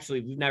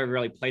never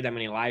really played that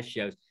many live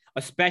shows,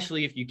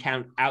 especially if you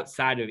count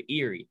outside of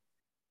Erie.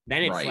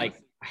 Then it's like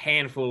a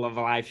handful of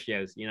live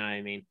shows, you know what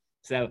I mean?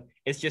 So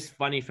it's just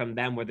funny from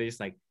them, where they're just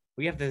like,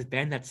 we have this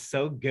band that's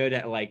so good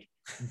at like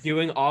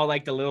doing all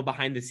like the little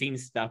behind the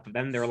scenes stuff, but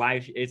then their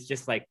live, it's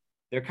just like,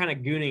 they're kind of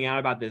gooning out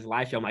about this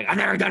live show. I'm like, I've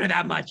never done it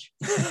that much.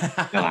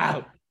 Go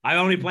out. I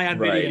only play on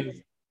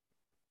videos.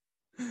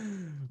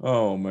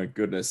 Oh my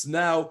goodness.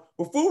 Now,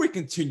 before we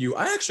continue,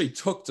 I actually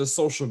took to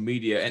social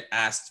media and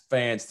asked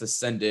fans to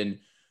send in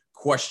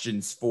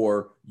questions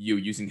for you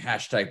using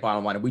hashtag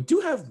bottom line. And we do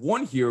have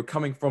one here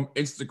coming from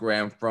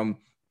Instagram from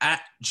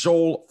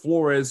 @Joel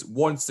Flores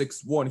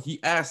 161.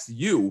 He asked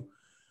you,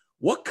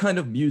 what kind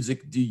of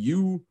music do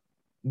you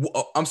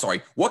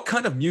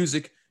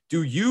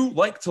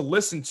like to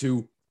listen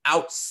to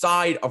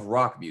outside of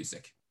rock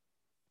music?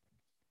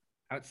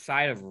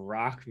 Outside of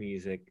rock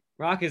music.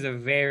 Rock is a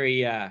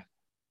very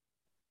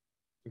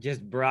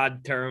just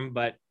broad term,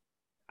 but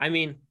I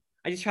mean,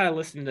 I just try to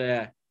listen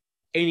to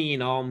any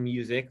and all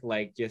music,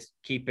 like just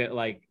keep it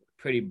like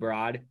pretty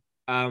broad.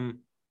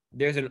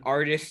 There's an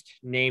artist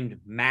named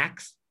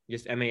Max,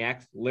 just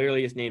Max,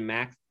 literally just named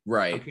Max.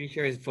 Right. I'm pretty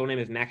sure his full name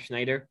is Max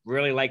Schneider.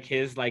 Really like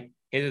his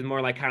is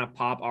more like kind of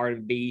pop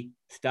R&B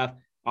stuff.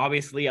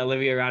 Obviously,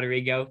 Olivia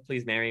Rodrigo,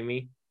 please marry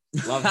me.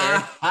 Love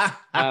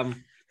her.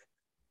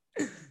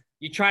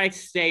 You try to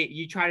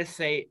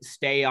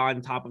stay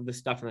on top of the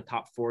stuff in the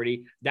top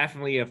 40.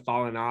 Definitely have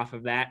fallen off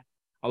of that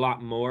a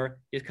lot more,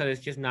 just because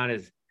it's just not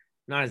as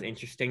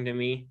interesting to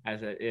me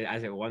as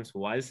it once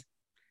was.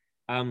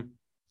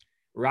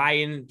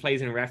 Ryan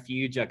plays in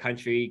Refuge, a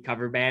country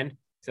cover band,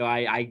 so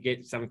I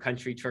get some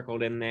country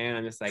trickled in there, and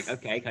I'm just like,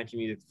 okay, country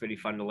music's pretty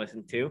fun to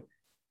listen to.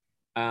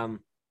 Yeah,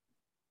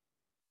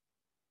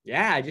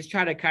 I just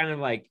try to kind of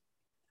like,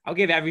 I'll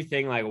give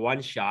everything like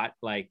one shot,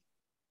 like,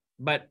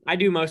 but I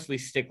do mostly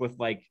stick with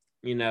like,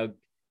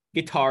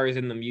 guitars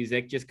and the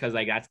music just because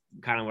like that's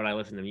kind of what I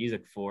listen to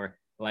music for.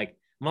 Like,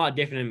 I'm a lot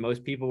different than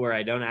most people where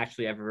I don't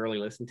actually ever really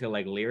listen to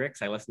like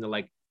lyrics. I listen to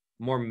like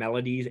more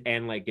melodies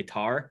and like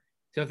guitar.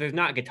 So if there's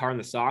not guitar in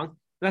the song,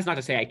 that's not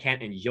to say I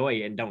can't enjoy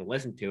it and don't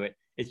listen to it.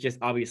 It's just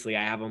obviously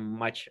I have a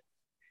much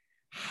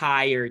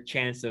higher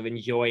chance of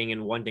enjoying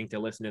and wanting to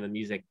listen to the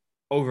music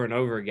over and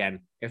over again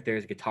if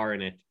there's guitar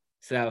in it.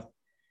 So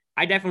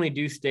I definitely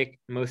do stick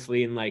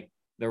mostly in like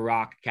the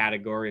rock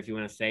category, if you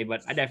want to say,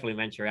 but I definitely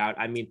venture out.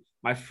 I mean,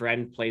 my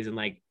friend plays in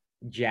like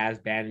jazz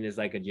band and is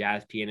like a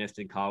jazz pianist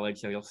in college,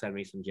 so he'll send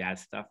me some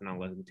jazz stuff and I'll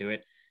listen to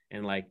it.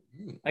 And like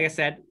I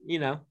said,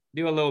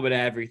 do a little bit of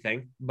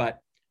everything, but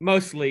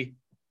mostly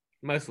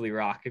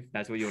rock, if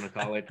that's what you want to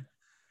call it.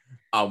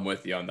 I'm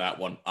with you on that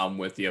one. I'm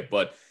with you.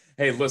 But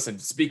hey, listen,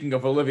 speaking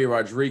of Olivia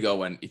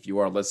Rodrigo, and if you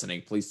are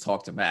listening, please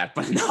talk to Matt.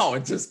 But no,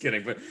 I'm just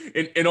kidding. But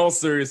in all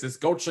seriousness,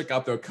 go check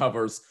out their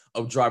covers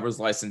of Driver's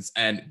License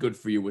and Good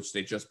For You, which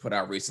they just put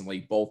out recently.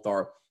 Both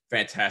are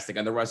fantastic.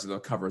 And the rest of the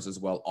covers as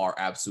well are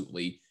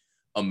absolutely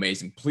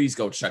amazing. Please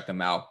go check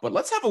them out. But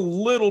let's have a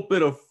little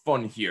bit of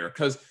fun here.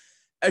 Because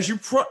as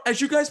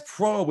you guys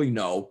probably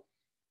know,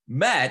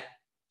 Matt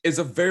is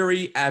a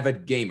very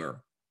avid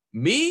gamer.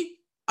 Me,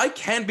 I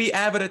can be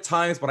avid at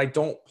times, but I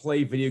don't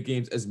play video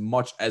games as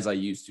much as I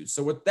used to.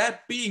 So with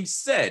that being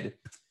said,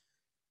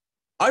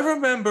 I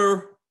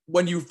remember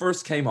when you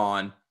first came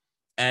on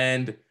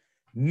and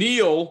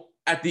Neil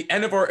at the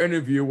end of our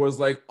interview was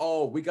like,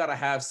 oh, we got to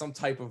have some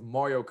type of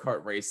Mario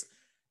Kart race.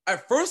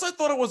 At first, I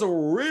thought it was a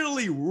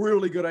really,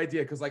 really good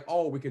idea because like,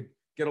 oh, we could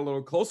get a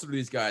little closer to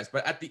these guys.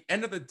 But at the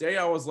end of the day,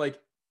 I was like,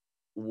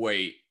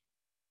 wait,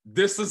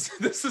 this is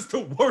the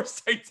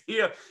worst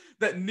idea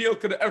that Neil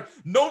could have ever.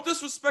 No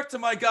disrespect to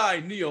my guy,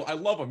 Neil. I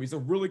love him. He's a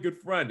really good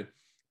friend.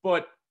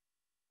 But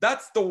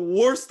that's the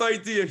worst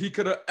idea he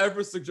could have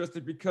ever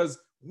suggested because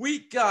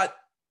we got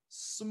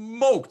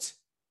smoked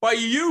by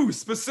you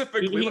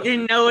specifically. He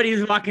didn't know what he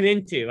was walking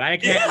into. I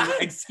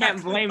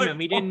can't blame him.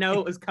 He didn't know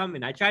it was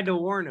coming. I tried to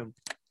warn him.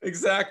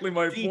 Exactly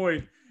my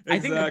point. Exactly, I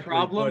think the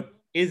problem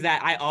is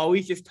that I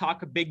always just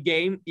talk a big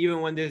game,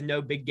 even when there's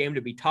no big game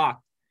to be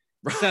talked.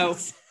 Right. So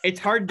it's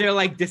hard to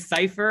like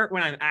decipher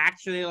when I'm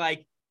actually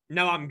like,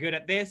 no, I'm good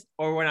at this,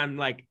 or when I'm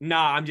like, no,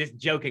 I'm just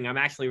joking. I'm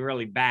actually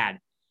really bad.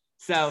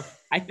 So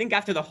I think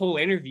after the whole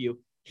interview,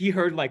 he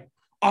heard like,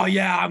 oh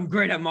yeah, I'm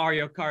great at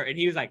Mario Kart. And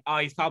he was like, oh,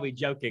 he's probably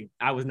joking.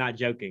 I was not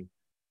joking.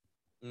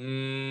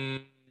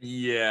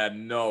 Yeah,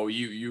 no,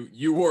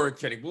 you weren't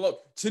kidding.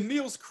 Look, to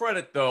Neil's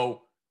credit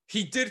though,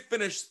 he did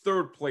finish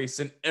third place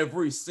in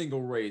every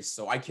single race,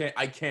 so I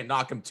can't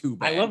knock him too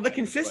bad. I love the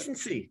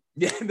consistency.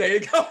 Yeah, there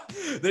you go.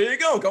 There you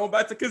go. Going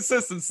back to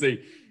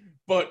consistency.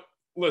 But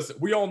listen,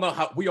 we all know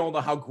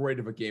how great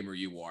of a gamer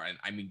you are, and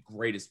I mean,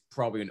 great is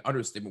probably an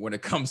understatement when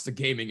it comes to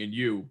gaming and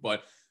you.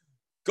 But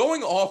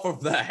going off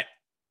of that,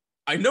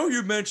 I know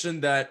you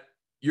mentioned that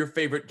your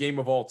favorite game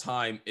of all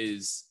time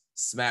is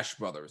Smash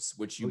Brothers,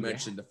 which you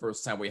mentioned the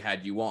first time we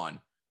had you on.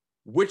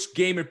 Which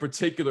game in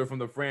particular from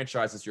the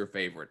franchise is your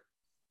favorite?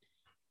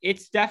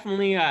 It's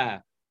definitely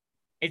a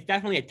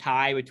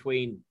tie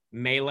between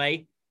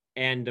Melee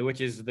and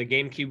which is the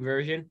GameCube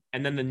version,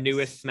 and then the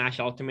newest Smash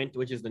Ultimate,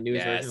 which is the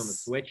newest version on the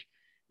Switch.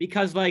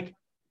 Because like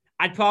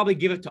I'd probably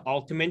give it to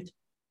Ultimate,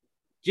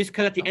 just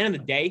because at the end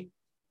of the day,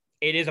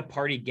 it is a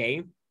party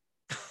game.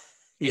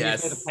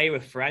 Yes, to play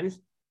with friends,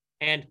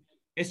 and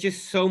it's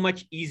just so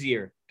much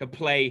easier to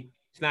play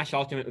Smash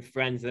Ultimate with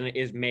friends than it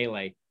is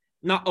Melee.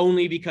 Not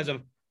only because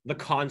of the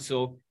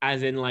console,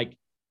 as in like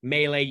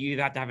Melee, you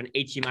have to have an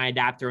HDMI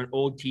adapter, an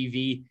old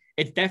TV.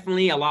 It's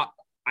definitely a lot,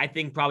 I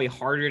think, probably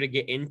harder to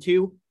get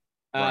into.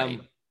 Right.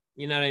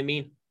 You know what I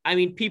mean? I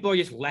mean, people are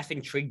just less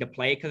intrigued to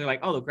play because they're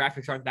like, oh, the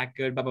graphics aren't that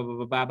good, blah, blah,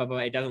 blah, blah, blah, blah.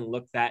 It doesn't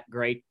look that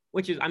great,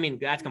 which is, I mean,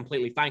 that's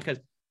completely fine because,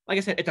 like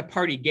I said, it's a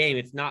party game.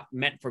 It's not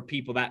meant for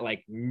people that,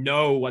 like,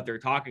 know what they're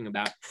talking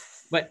about.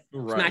 But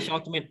Smash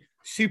Ultimate,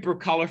 super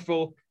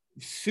colorful,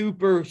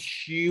 super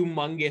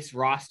humongous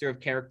roster of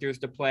characters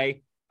to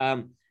play.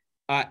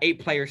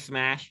 8-player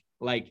Smash.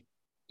 Like,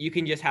 you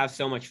can just have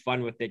so much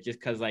fun with it just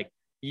because, like,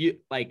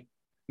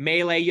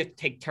 Melee, you have to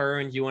take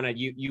turns. You want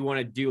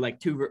to do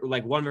like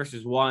 1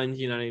 versus 1s,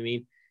 you know what I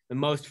mean? The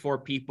most 4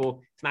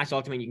 people. Smash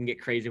Ultimate, you can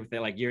get crazy with it.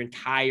 Like your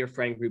entire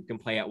friend group can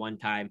play at one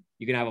time.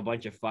 You can have a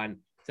bunch of fun.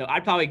 So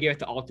I'd probably give it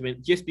to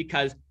Ultimate just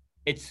because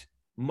it's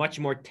much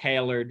more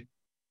tailored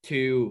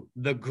to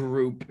the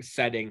group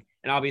setting.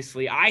 And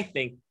obviously, I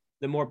think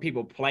the more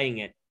people playing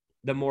it,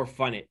 the more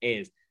fun it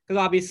is. Because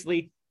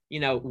obviously,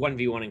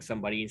 1v1ing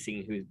somebody and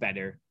seeing who's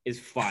better is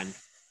fun.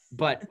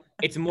 But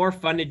it's more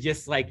fun to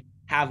just like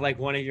have like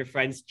one of your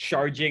friends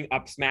charging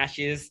up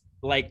smashes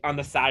like on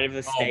the side of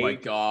the stage. Oh my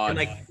god! And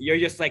like you're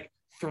just like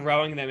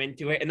throwing them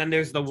into it, and then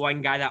there's the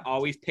one guy that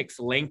always picks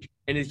Link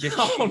and is just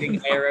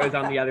shooting arrows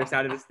on the other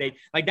side of the stage.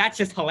 Like that's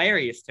just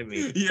hilarious to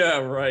me. Yeah,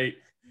 right.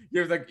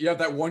 you have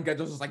that one guy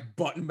just like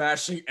button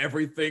mashing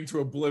everything to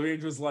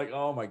oblivion, just like,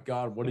 oh my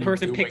god, what are The you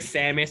person doing? picks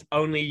Samus,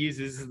 only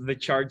uses the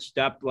charged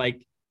up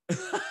like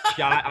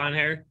shot on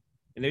her,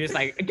 and they're just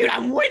like, dude,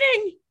 I'm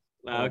winning.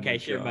 Oh Okay, my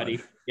sure, God.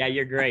 buddy. Yeah,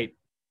 you're great.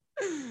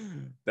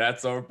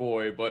 That's our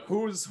boy. But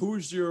who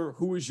is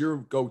your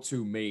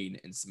go-to main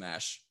in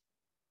Smash?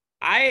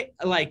 I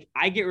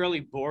get really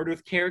bored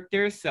with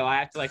characters, so I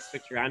have to like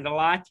switch around a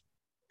lot.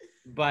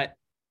 But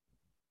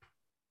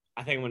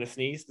I think I'm gonna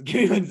sneeze.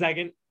 Give me 1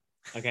 second.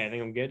 Okay, I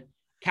think I'm good.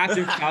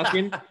 Captain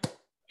Falcon.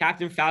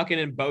 Captain Falcon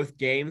in both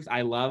games,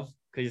 I love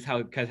because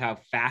how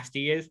fast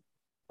he is.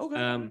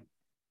 Okay.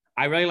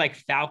 I really like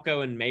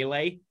Falco and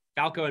Melee.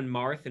 Falco and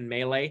Marth and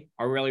Melee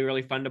are really,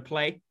 really fun to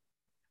play.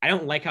 I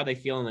don't like how they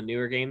feel in the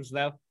newer games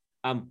though.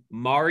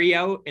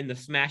 Mario in the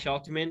Smash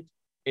Ultimate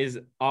is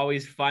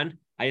always fun.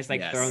 I just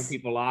like throwing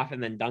people off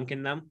and then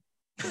dunking them.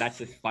 So that's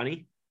just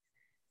funny.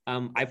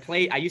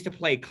 I used to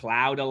play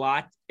Cloud a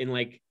lot in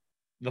like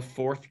the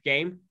 4th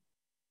game.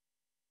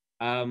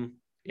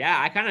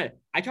 Yeah,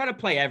 I try to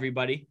play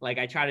everybody. Like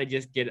I try to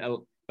just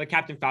but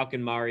Captain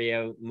Falcon,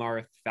 Mario,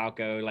 Marth,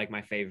 Falco, like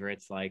my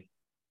favorites. Like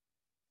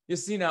you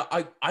see now,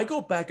 I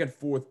go back and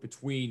forth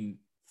between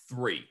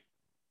 3: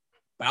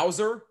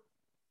 Bowser,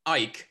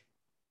 Ike,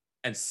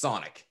 and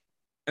Sonic.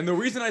 And the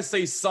reason I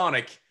say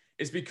Sonic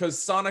is because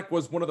Sonic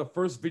was one of the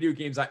first video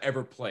games I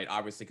ever played,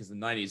 obviously because the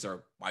 90s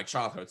are my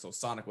childhood, so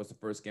Sonic was the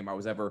first game I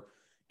was ever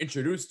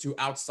introduced to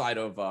outside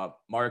of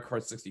Mario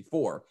Kart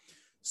 64.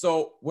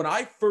 So when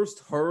I first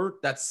heard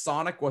that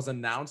Sonic was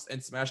announced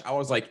in Smash, I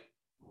was like,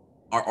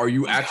 are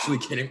you actually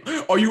kidding?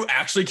 Are you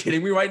actually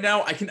kidding me right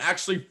now? I can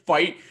actually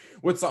fight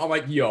with some. I'm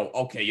like, yo,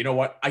 okay, you know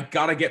what? I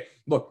gotta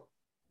look.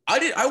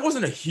 I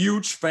wasn't a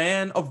huge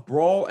fan of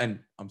Brawl, and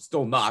I'm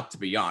still not, to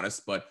be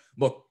honest. But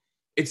look,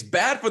 it's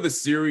bad for the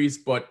series,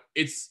 but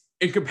it's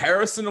in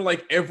comparison to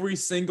like every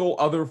single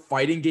other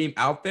fighting game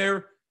out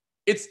there,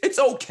 it's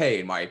okay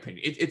in my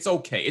opinion. It's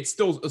okay. It's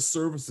still a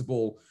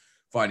serviceable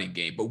fighting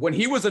game. But when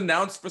he was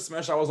announced for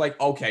Smash, I was like,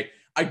 okay,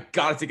 I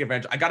gotta take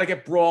advantage. I gotta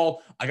get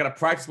Brawl. I gotta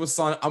practice with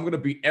Sonic. I'm gonna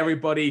beat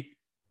everybody.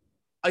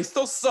 I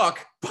still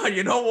suck, but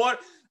you know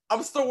what?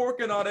 I'm still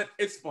working on it.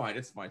 It's fine.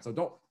 It's fine. So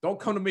don't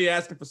come to me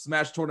asking for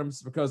Smash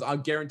tournaments because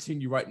I'm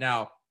guaranteeing you right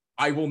now,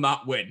 I will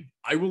not win.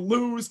 I will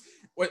lose,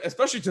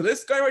 especially to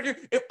this guy right here.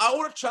 If I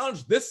were to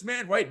challenge this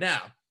man right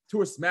now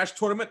to a Smash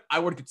tournament, I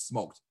would get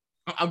smoked.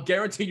 I'm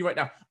guaranteeing you right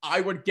now,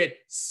 I would get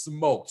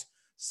smoked.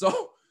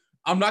 So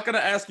I'm not gonna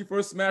ask you for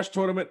a Smash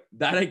tournament.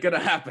 That ain't gonna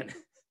happen.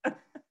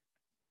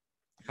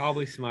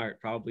 Probably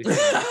smart. Probably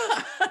smart.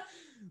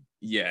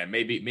 Yeah,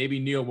 maybe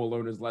Neil will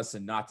learn his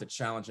lesson not to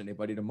challenge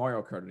anybody to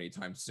Mario Kart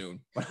anytime soon.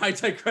 But I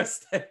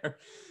digress there.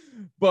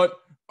 But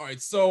all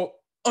right, so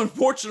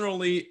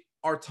unfortunately,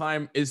 our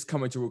time is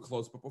coming to a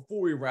close. But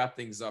before we wrap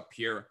things up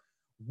here,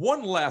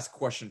 one last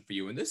question for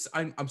you. And this,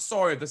 I'm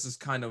sorry if this is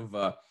kind of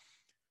a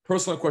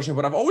personal question,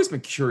 but I've always been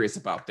curious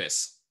about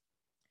this.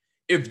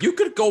 If you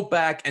could go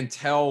back and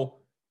tell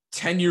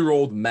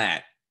 10-year-old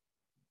Matt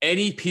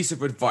any piece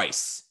of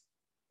advice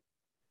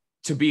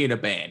to be in a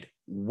band,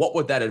 what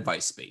would that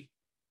advice be?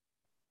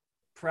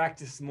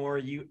 Practice more,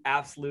 you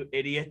absolute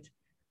idiot.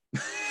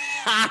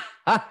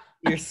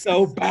 You're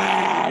so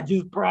bad.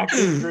 Just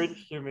practice your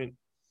instrument.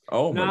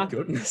 Oh my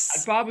goodness.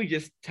 I'd probably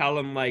just tell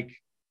him I'd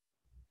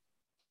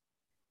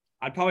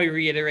probably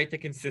reiterate the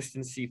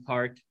consistency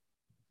part.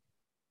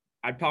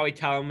 I'd probably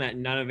tell him that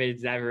none of it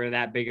is ever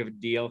that big of a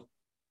deal.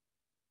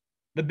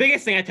 The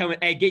biggest thing I tell him,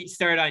 hey, get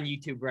started on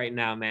YouTube right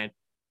now, man.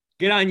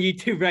 Get on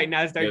YouTube right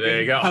now. Start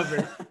there you go.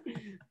 Cover.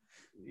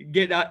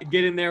 Get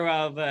in there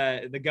while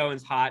the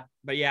going's hot.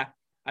 But yeah,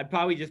 I'd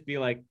probably just be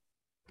like,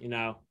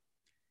 I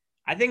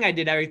think I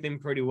did everything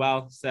pretty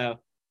well. So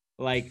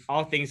like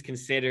all things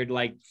considered,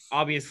 like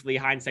obviously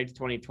hindsight's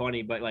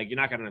 2020, but like you're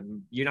not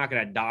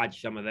gonna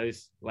dodge some of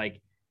those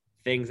like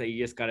things that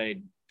you just gotta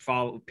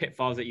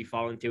pitfalls that you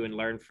fall into and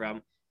learn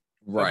from.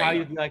 Right. So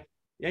probably be like,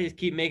 yeah, just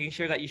keep making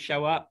sure that you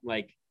show up.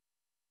 Like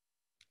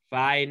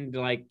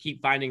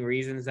keep finding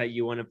reasons that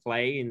you want to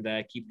play and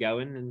keep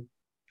going. And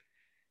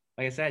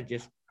like I said, you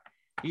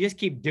just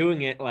keep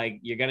doing it. Like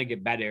you're going to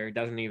get better. It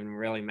doesn't even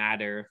really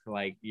matter.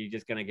 Like you're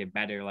just going to get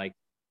better. Like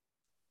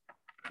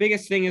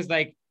biggest thing is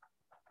like,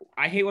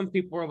 I hate when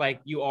people are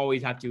like, you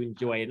always have to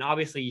enjoy it. And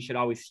obviously you should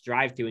always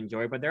strive to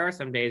enjoy it. But there are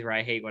some days where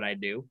I hate what I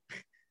do.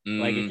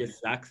 Like it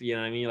just sucks. You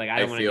know what I mean? Like I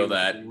don't want to do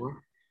that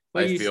anymore.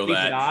 But you sleep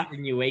it off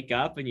and you wake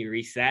up and you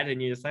reset and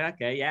you're just like,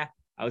 okay, yeah,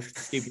 I was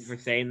stupid for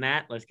saying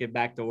that. Let's get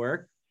back to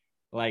work.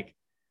 Like,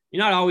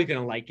 you're not always going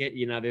to like it.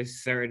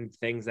 There's certain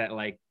things that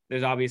like,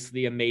 there's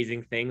obviously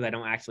amazing things. I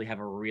don't actually have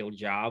a real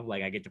job.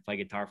 Like I get to play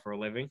guitar for a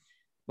living,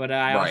 but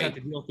I also have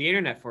to deal with the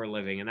internet for a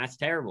living and that's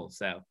terrible.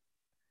 So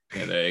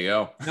yeah, there you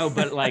go. No,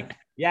 but like,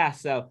 yeah.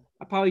 So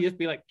I'll probably just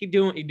be like, keep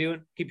doing what you're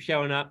doing. Keep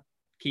showing up.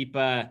 Keep,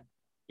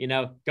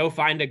 go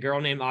find a girl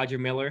named Audra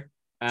Miller.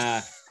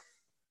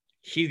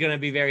 She's going to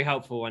be very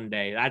helpful one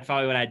day. That's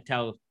probably what I'd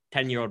tell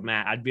 10-year-old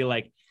Matt. I'd be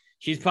like,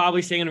 she's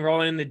probably singing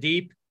Rolling in the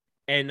Deep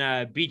and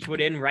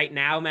Beachwood Inn right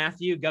now,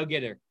 Matthew. Go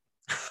get her.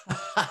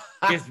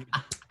 Just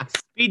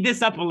speed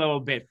this up a little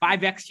bit.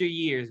 5 extra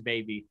years,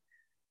 baby.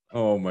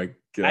 Oh my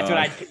God.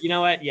 That's what you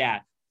know what? Yeah.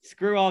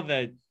 Screw all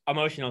the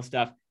emotional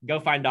stuff. Go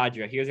find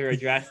Audra. Here's her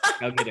address.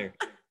 Go get her.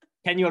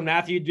 Kenny and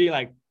Matthew,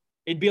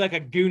 it'd be like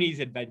a Goonies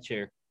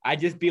adventure. I'd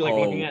just be like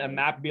looking at a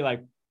map and be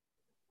like,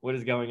 what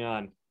is going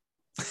on?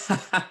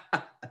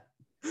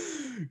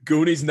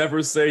 Goonies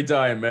never say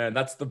die, man.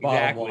 That's the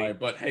bottom line.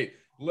 But hey,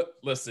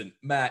 listen,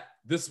 Matt,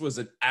 this was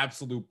an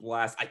absolute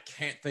blast. I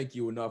can't thank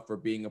you enough for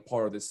being a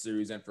part of this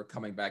series and for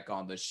coming back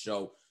on this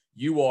show.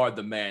 You are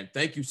the man.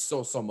 Thank you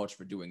so much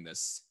for doing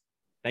this.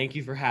 Thank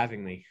you for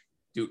having me.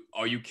 Dude,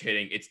 are you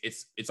kidding?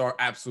 It's our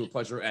absolute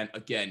pleasure. And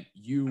again,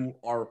 you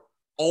are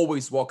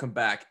always welcome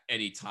back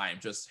anytime.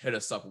 Just hit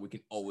us up and we can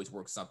always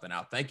work something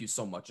out. Thank you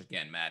so much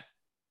again, Matt.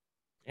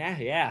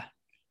 Yeah.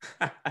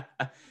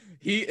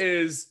 He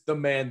is the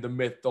man, the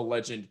myth, the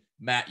legend,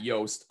 Matt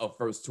Yost of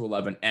First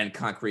 211 and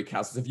Concrete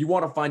Castles. If you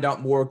want to find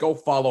out more, go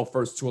follow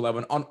First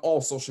 211 on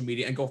all social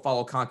media and go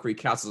follow Concrete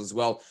Castles as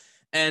well.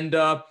 And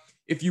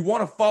if you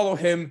want to follow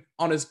him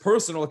on his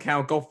personal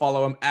account, go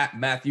follow him at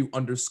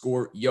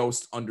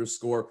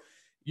Matthew_Yost_.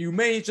 You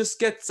may just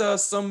get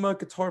some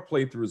guitar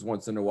playthroughs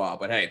once in a while,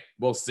 but hey,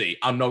 we'll see.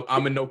 I'm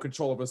in no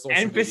control of his social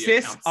media accounts.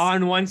 Emphasis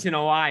on once in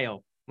a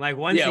while, like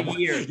once a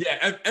year.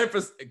 Yeah,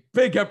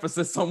 big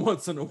emphasis on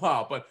once in a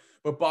while. But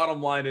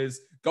bottom line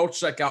is, go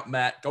check out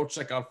Matt. Go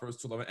check out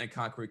First 211 and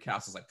Concrete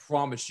Castles. I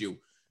promise you,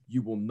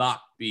 you will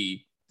not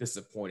be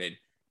disappointed.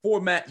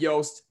 For Matt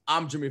Yost,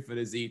 I'm Jimmy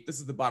Finizzi. This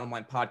is the Bottom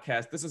Line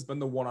Podcast. This has been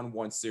the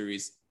one-on-one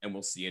series, and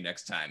we'll see you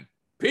next time.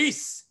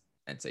 Peace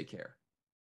and take care.